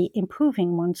possibly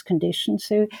improving one's condition.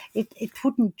 So it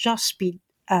wouldn't just be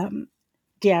the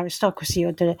aristocracy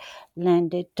or the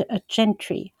landed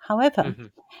gentry. However,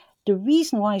 the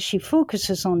reason why she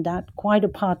focuses on that, quite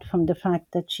apart from the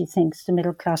fact that she thinks the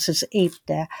middle classes ape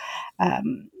the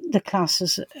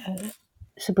classes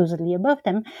supposedly above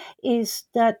them, is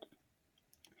that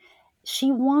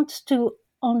she wants to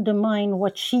undermine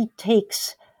what she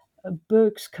takes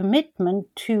Burke's commitment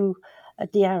to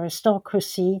the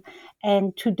aristocracy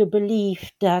and to the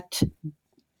belief that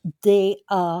they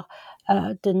are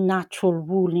the natural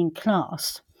ruling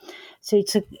class. So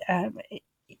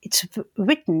it's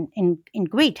written in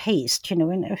great haste, in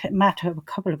a matter of a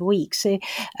couple of weeks. So,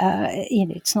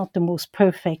 it's not the most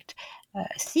perfect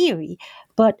theory,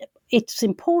 but it's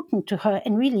important to her.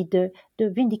 And really, the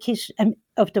vindication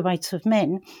of the rights of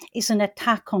men is an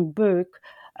attack on Burke.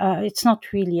 It's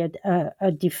not really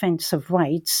a defense of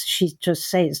rights. She just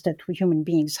says that human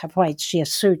beings have rights. She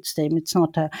asserts them. It's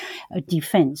not a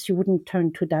defense. You wouldn't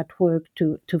turn to that work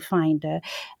to find a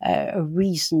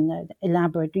reason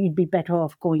elaborate. You'd be better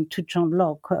off going to John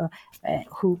Locke,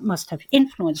 who must have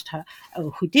influenced her, or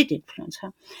who did influence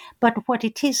her. But what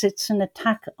it is, it's an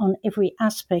attack on every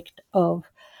aspect of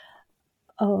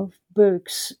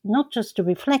Burke's, not just the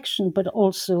reflection, but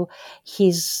also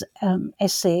his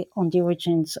essay on the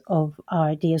origins of our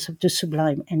ideas of the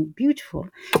sublime and beautiful,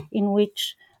 in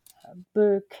which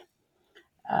Burke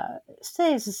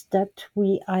says that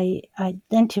I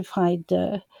identified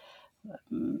the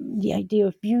idea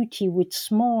of beauty with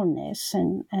smallness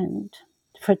and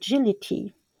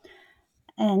fragility,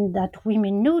 and that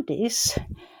women know this,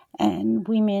 and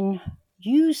women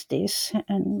use this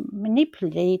and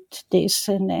manipulate this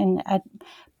and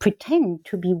pretend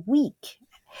to be weak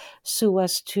so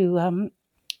as to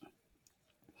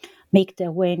make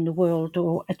their way in the world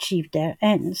or achieve their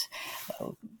ends.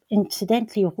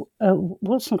 Incidentally,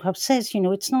 Wollstonecraft says,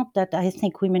 it's not that I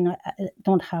think women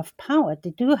don't have power. They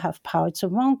do have power. It's a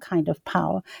wrong kind of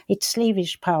power. It's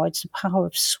slavish power. It's the power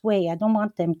of sway. I don't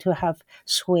want them to have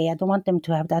sway. I don't want them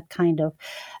to have that kind of,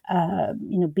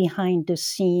 behind the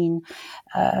scene,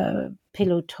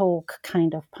 pillow talk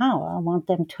kind of power. I want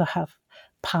them to have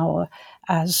power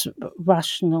as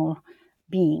rational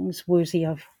beings worthy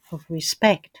of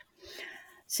respect.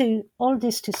 So all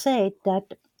this to say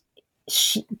that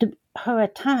her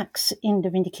attacks in the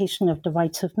Vindication of the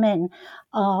Rights of Men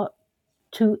are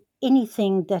to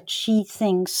anything that she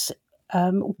thinks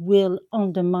will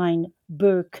undermine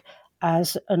Burke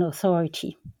as an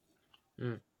authority.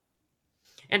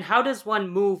 And how does one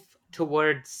move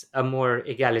towards a more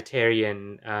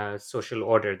egalitarian social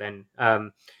order then?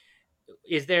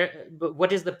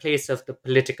 What is the place of the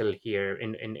political here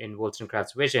in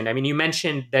Wollstonecraft's vision? I mean, you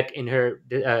mentioned that in her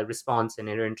response and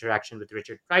in her interaction with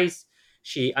Richard Price,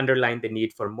 she underlined the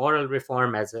need for moral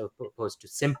reform as opposed to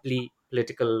simply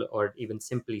political or even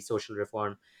simply social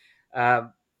reform.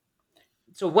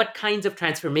 So what kinds of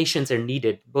transformations are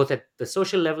needed, both at the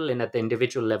social level and at the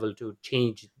individual level, to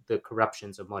change the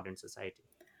corruptions of modern society?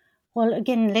 Well,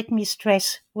 again, let me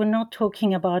stress, we're not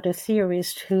talking about a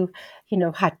theorist who,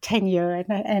 had tenure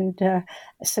and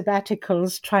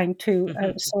sabbaticals trying to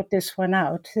sort this one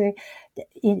out.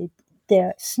 There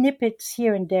are snippets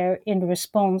here and there in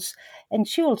response, and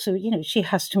she also, she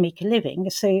has to make a living.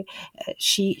 So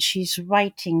she's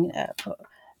writing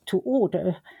to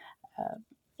order,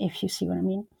 if you see what I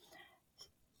mean.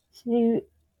 So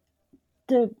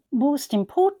the most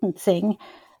important thing,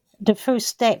 the first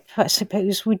step, I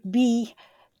suppose, would be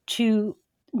to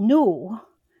know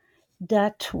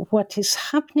that what is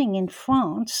happening in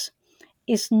France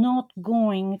is not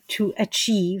going to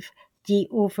achieve the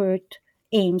overt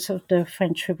aims of the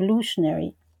French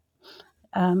Revolutionary.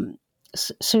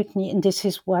 Certainly, and this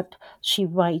is what she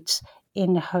writes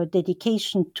in her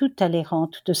dedication to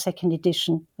Talleyrand, to the second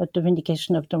edition of the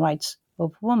Vindication of the Rights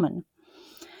of Woman.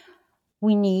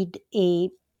 We need a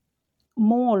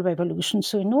moral revolution.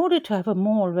 So in order to have a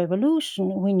moral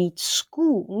revolution, we need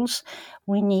schools.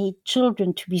 We need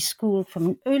children to be schooled from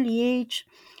an early age.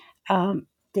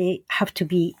 They have to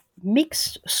be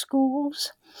mixed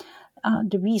schools.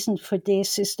 The reason for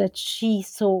this is that she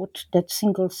thought that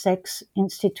single-sex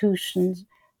institutions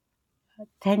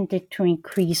tended to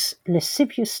increase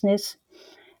lasciviousness.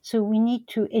 So we need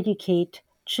to educate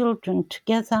children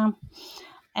together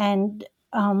and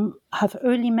have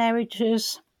early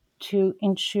marriages to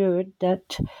ensure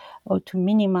that, or to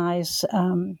minimize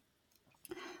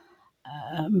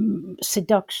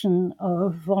seduction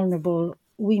of vulnerable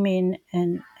women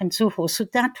and so forth. So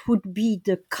that would be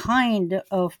the kind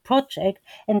of project,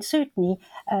 and certainly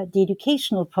the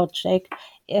educational project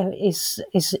is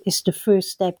the first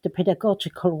step, the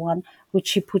pedagogical one, which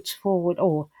she puts forward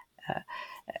or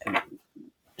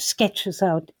sketches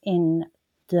out in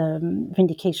the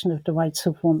Vindication of the Rights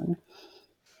of Women.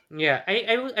 Yeah,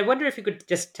 I wonder if you could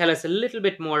just tell us a little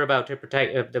bit more about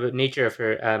the nature of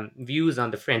her views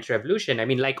on the French Revolution. I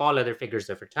mean, like all other figures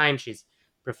of her time, she's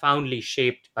profoundly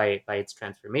shaped by its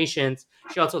transformations.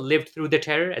 She also lived through the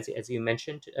terror, as you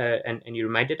mentioned, and you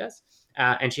reminded us.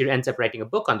 And she ends up writing a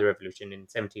book on the revolution in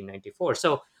 1794.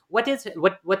 So,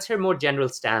 what's her more general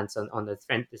stance on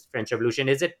this French Revolution?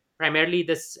 Is it primarily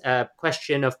this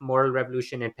question of moral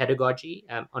revolution and pedagogy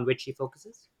on which she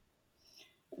focuses?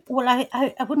 Well,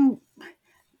 I wouldn't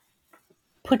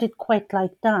put it quite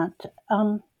like that.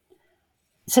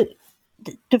 So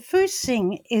the first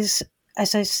thing is,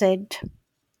 as I said,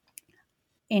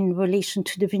 in relation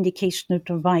to the vindication of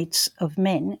the rights of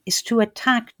men, is to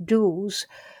attack those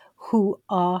who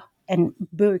are, and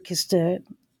Burke is the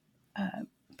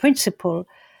principal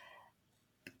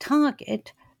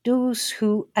target, those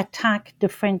who attack the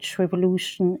French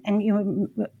Revolution. And you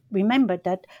remember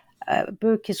that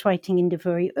Burke is writing in the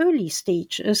very early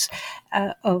stages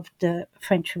of the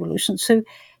French Revolution. So,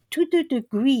 to the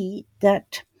degree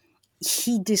that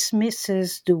he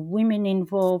dismisses the women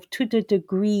involved, to the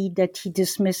degree that he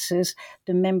dismisses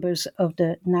the members of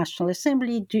the National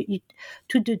Assembly,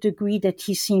 to the degree that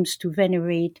he seems to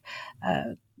venerate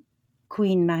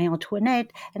Queen Marie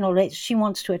Antoinette and all that, she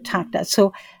wants to attack that.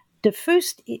 So the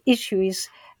first issue is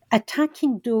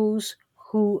attacking those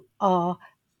who are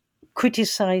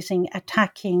criticizing,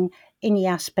 attacking any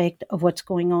aspect of what's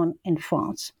going on in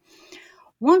France.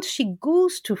 Once she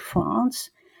goes to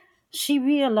France, she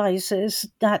realizes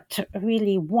that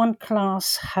really one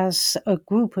class has, a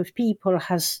group of people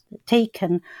has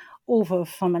taken over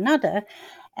from another.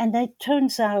 And it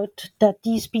turns out that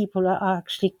these people are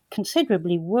actually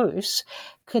considerably worse,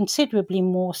 considerably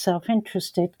more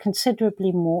self-interested,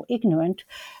 considerably more ignorant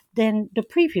than the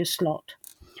previous lot.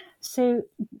 So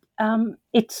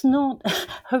it's not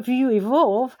her view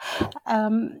evolve,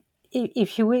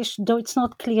 if you wish, though it's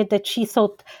not clear that she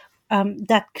thought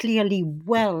that clearly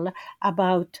well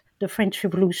about the French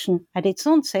Revolution at its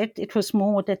onset. It was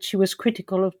more that she was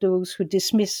critical of those who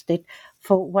dismissed it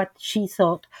for what she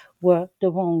thought were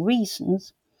the wrong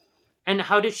reasons. And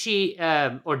how did she,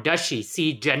 or does she,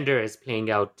 see gender as playing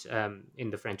out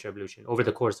in the French Revolution, over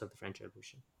the course of the French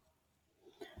Revolution?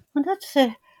 Well, that's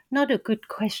not a good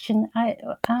question. I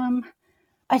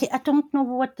don't know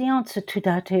what the answer to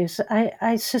that is.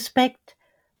 I suspect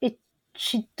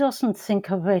she doesn't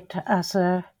think of it as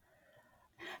a...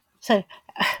 So,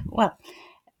 well,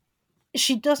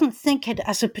 she doesn't think it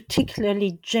as a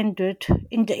particularly gendered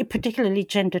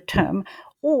term,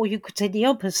 or you could say the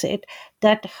opposite,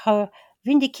 that her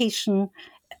vindication,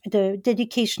 the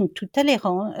dedication to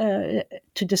Talleyrand,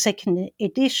 to the second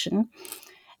edition,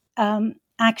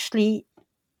 actually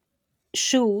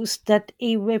shows that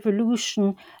a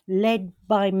revolution led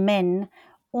by men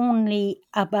only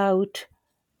about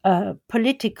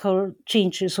political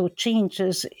changes, or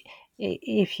changes,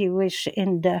 if you wish,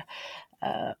 in the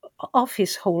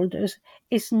office holders,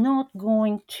 is not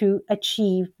going to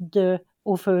achieve the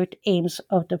overt aims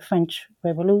of the French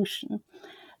Revolution.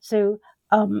 So,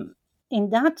 in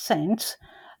that sense,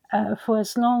 for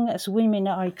as long as women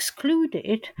are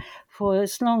excluded, for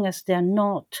as long as they're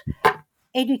not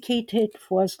educated,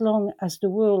 for as long as the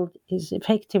world is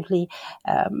effectively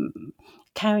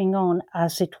carrying on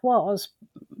as it was,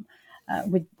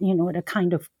 with the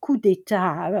kind of coup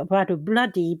d'état, rather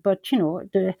bloody, but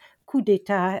the coup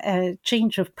d'état,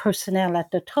 change of personnel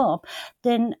at the top,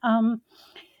 then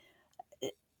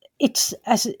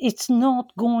it's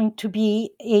not going to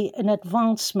be an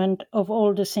advancement of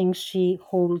all the things she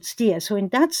holds dear. So in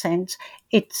that sense,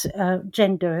 it's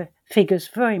gender figures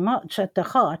very much at the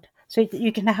heart. So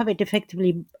you can have it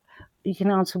effectively, you can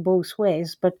answer both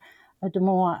ways, but the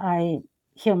more I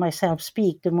hear myself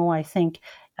speak, the more I think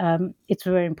it's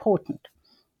very important.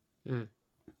 Mm.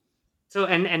 So,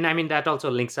 and I mean, that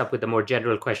also links up with the more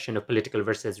general question of political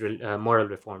versus moral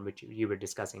reform, which you were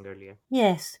discussing earlier.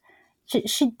 Yes,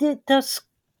 she does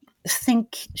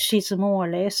think she's a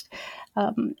moralist.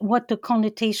 What the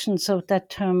connotations of that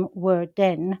term were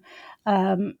then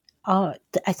I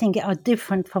think are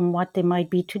different from what they might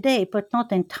be today, but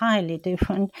not entirely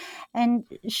different. And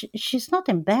she's not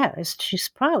embarrassed. She's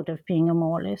proud of being a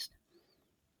moralist.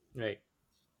 Right.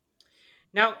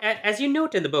 Now, as you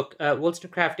note in the book,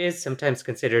 Wollstonecraft is sometimes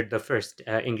considered the first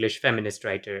English feminist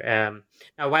writer.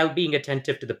 Now, while being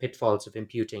attentive to the pitfalls of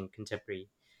imputing contemporary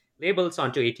labels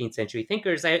onto 18th century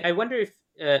thinkers, I wonder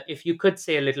if you could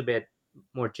say a little bit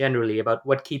more generally about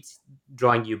what keeps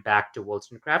drawing you back to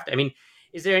Wollstonecraft. I mean,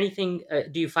 is there anything?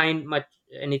 Do you find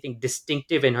anything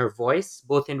distinctive in her voice,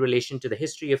 both in relation to the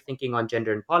history of thinking on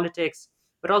gender and politics,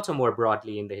 but also more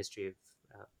broadly in the history of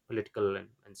political and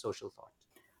social thought?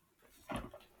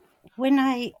 When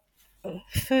I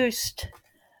first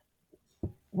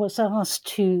was asked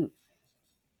to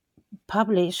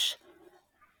publish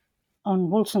on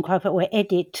Wollstonecraft or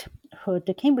edit for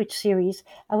the Cambridge series,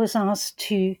 I was asked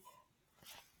to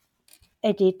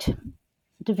edit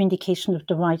The Vindication of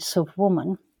the Rights of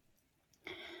Woman.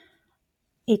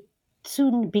 It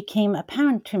soon became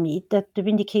apparent to me that the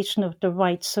vindication of the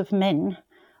rights of men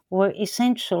were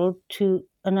essential to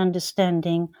an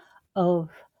understanding of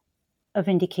a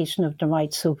vindication of the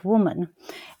rights of women.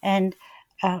 And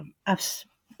I've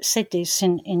said this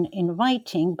in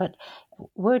writing, but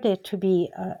were there to be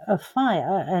a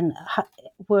fire, and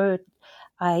were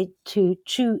I to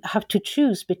have to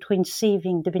choose between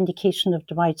saving the vindication of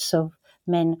the rights of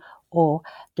men or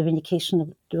the vindication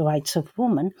of the rights of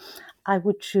women, I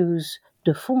would choose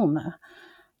the former.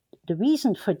 The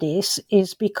reason for this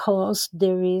is because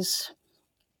there is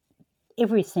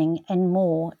everything and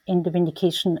more in the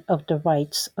vindication of the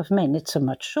rights of men. It's a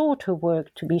much shorter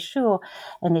work, to be sure,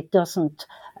 and it doesn't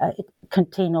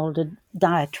contain all the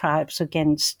diatribes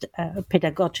against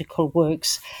pedagogical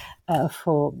works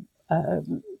for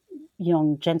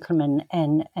young gentlemen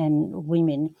and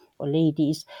women or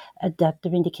ladies that the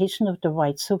vindication of the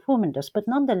rights of women does. But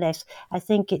nonetheless, I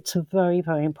think it's a very,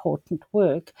 very important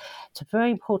work. It's a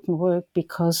very important work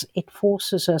because it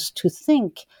forces us to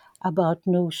think about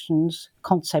notions,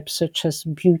 concepts such as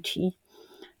beauty,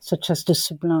 such as the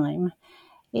sublime.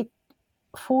 It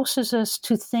forces us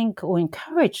to think, or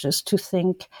encourages us to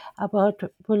think, about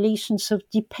relations of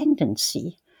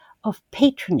dependency, of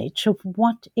patronage, of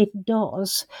what it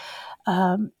does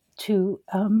to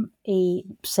a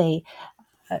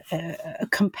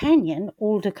companion,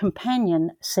 older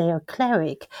companion, say a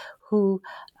cleric, who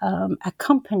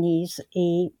accompanies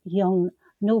a young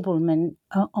nobleman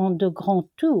on the Grand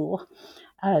Tour.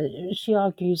 She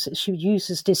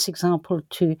uses this example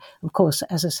to, of course,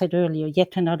 as I said earlier,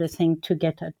 yet another thing to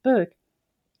get at Burke.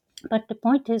 But the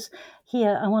point is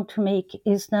here I want to make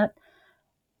is that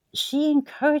she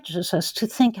encourages us to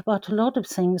think about a lot of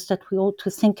things that we ought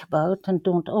to think about and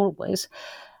don't always.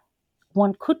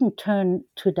 One couldn't turn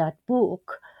to that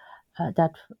book,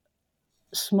 that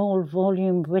small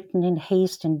volume written in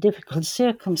haste in difficult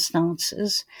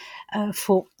circumstances,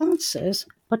 for answers,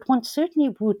 but one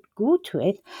certainly would go to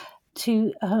it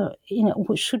to,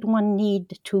 should one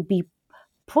need to be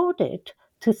prodded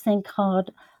to think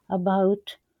hard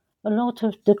about a lot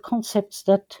of the concepts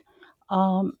that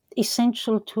are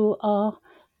essential to our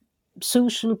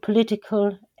social,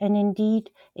 political, and indeed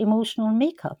emotional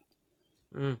makeup.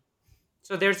 Mm.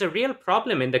 So there's a real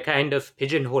problem in the kind of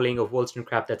pigeonholing of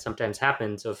Wollstonecraft that sometimes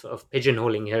happens, of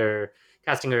pigeonholing her,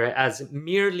 casting her as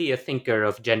merely a thinker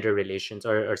of gender relations,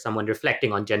 or someone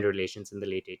reflecting on gender relations in the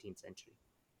late 18th century.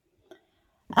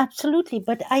 Absolutely,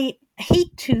 but I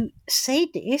hate to say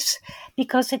this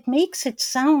because it makes it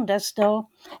sound as though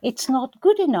it's not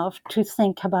good enough to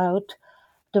think about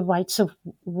the rights of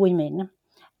women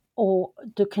or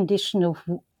the condition of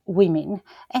women.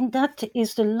 And that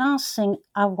is the last thing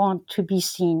I want to be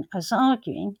seen as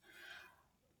arguing.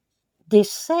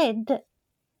 This said,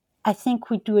 I think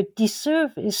we do a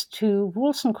disservice to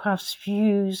Wollstonecraft's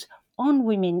views on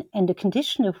women and the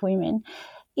condition of women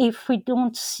if we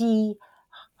don't see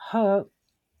her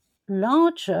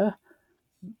larger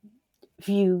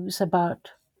views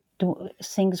about the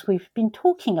things we've been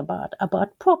talking about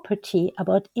property,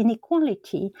 about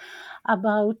inequality,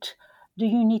 about the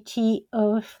unity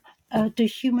of the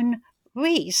human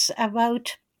race,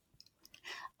 about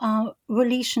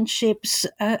relationships,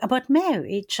 about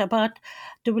marriage, about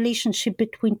the relationship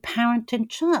between parent and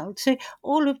child. So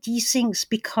all of these things,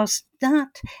 because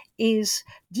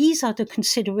these are the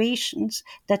considerations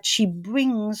that she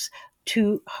brings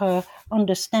to her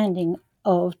understanding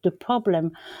of the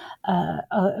problem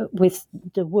with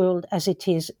the world as it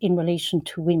is in relation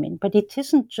to women. But it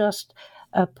isn't just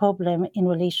a problem in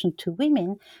relation to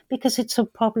women, because it's a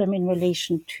problem in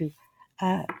relation to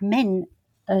men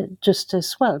just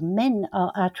as well. Men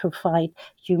are atrophied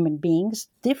human beings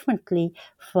differently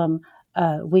from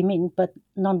women, but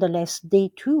nonetheless,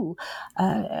 they too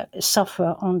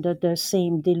suffer under the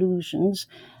same delusions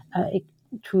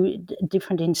through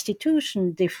different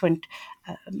institutions, different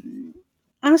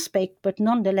aspect, but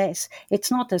nonetheless,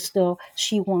 it's not as though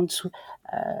she wants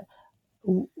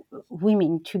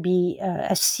women to be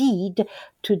a seed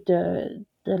to the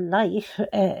life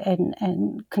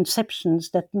and conceptions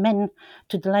that men,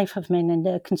 to the life of men and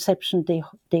the conception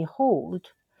they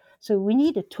hold. So we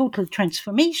need a total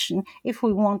transformation if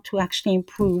we want to actually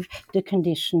improve the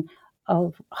condition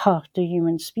of half the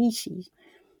human species.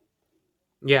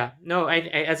 Yeah, no, I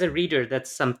as a reader,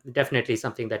 that's definitely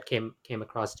something that came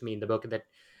across to me in the book. That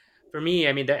for me,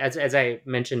 I mean, as I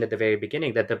mentioned at the very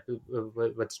beginning, that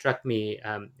what struck me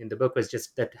in the book was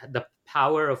just that the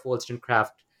power of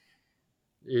Wollstonecraft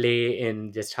lay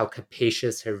in just how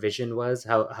capacious her vision was,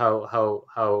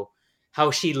 how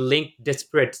she linked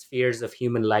disparate spheres of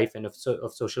human life and of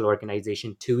social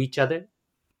organization to each other.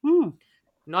 Hmm.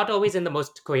 Not always in the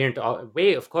most coherent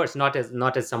way, of course, not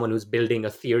as someone who's building a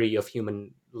theory of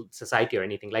human society or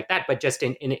anything like that, but just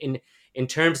in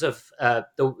terms of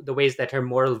the ways that her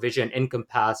moral vision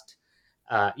encompassed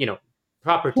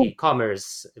property,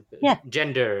 commerce, Yeah,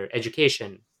 gender,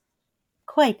 education.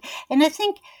 quite. And I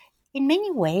think in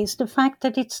many ways, the fact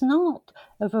that it's not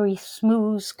a very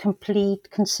smooth,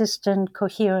 complete, consistent,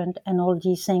 coherent, and all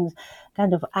these things,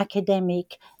 kind of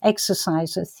academic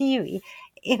exercise or theory,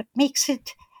 it makes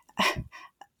it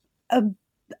a,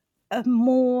 a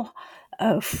more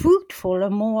fruitful, a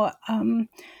more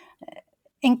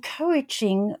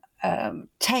encouraging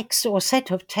text or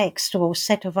set of text or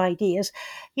set of ideas,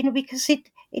 because it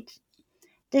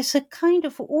there's a kind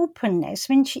of openness.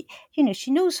 I mean,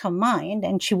 she knows her mind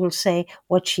and she will say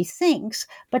what she thinks,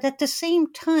 but at the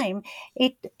same time,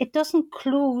 it doesn't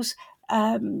close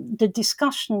the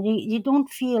discussion. You don't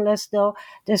feel as though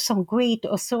there's some great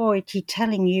authority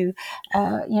telling you,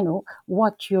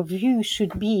 what your view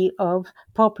should be of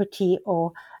property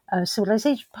or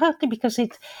civilization, partly because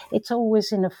it's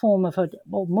always in a form of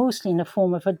mostly in a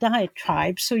form of a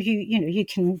diatribe. So you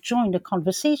can join the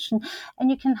conversation and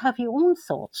you can have your own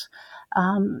thoughts.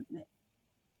 Um,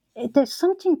 there's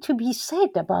something to be said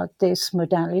about this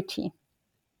modality.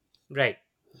 Right,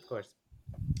 of course.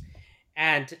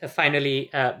 And finally,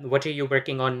 what are you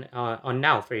working on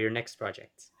now for your next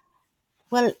projects?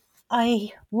 Well,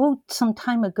 I wrote some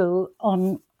time ago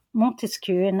on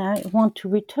Montesquieu, and I want to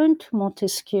return to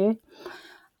Montesquieu.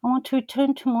 I want to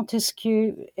return to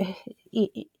Montesquieu.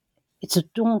 It's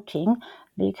daunting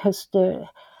because the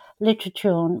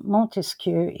literature on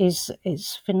Montesquieu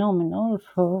is phenomenal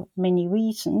for many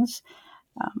reasons.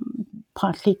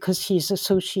 Partly because he's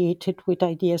associated with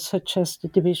ideas such as the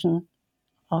division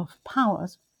of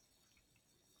powers.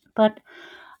 But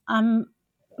I'm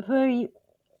very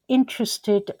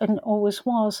interested and always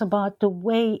was about the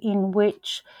way in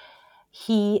which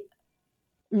he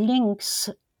links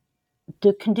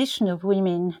the condition of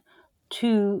women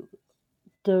to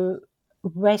the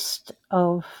rest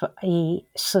of a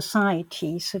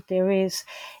society. So there is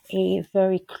a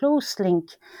very close link,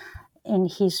 in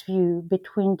his view,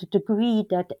 between the degree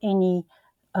that any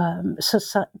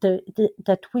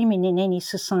that women in any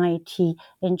society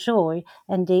enjoy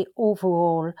and the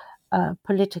overall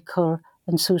political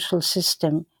and social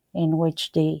system in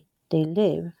which they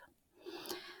live.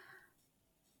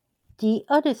 The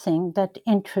other thing that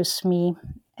interests me,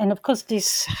 and of course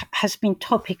this has been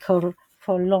topical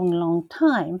for a long, long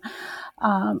time,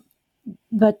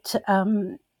 but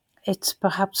it's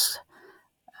perhaps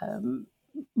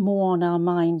more on our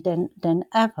mind than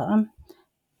ever,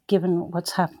 given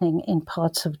what's happening in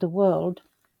parts of the world.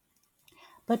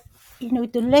 But,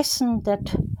 the lesson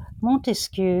that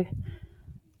Montesquieu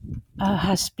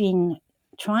has been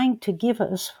trying to give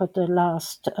us for the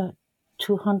last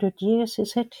 200 years,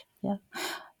 is it? Yeah,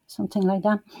 something like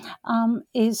that,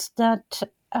 is that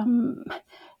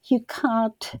you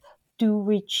can't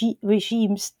do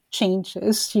regimes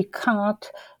changes. You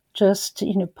can't just,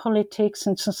 politics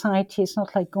and society is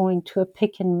not like going to a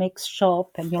pick and mix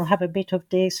shop and you'll have a bit of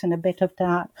this and a bit of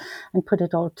that and put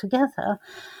it all together.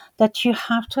 That you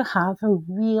have to have a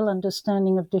real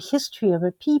understanding of the history of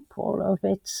a people, of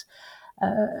its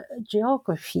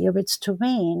geography, of its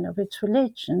terrain, of its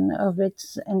religion, of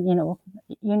its, and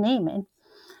you name it,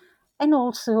 and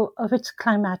also of its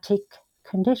climatic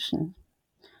condition.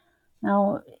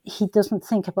 Now, he doesn't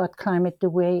think about climate the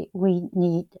way we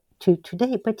need to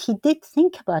today, but he did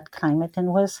think about climate and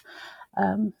was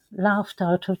laughed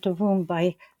out of the room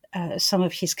by some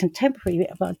of his contemporaries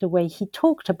about the way he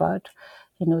talked about,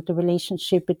 the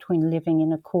relationship between living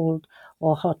in a cold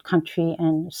or hot country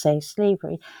and, say,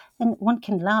 slavery. And one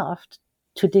can laugh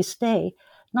to this day.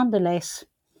 Nonetheless,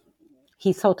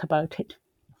 he thought about it.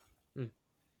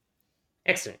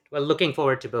 Excellent. Well, looking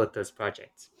forward to both those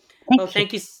projects.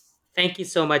 Thank you. Thank you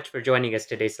so much for joining us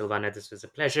today, Silvana. This was a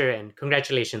pleasure, and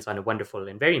congratulations on a wonderful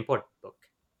and very important book.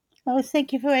 Oh,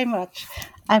 thank you very much.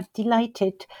 I'm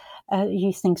delighted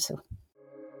you think so.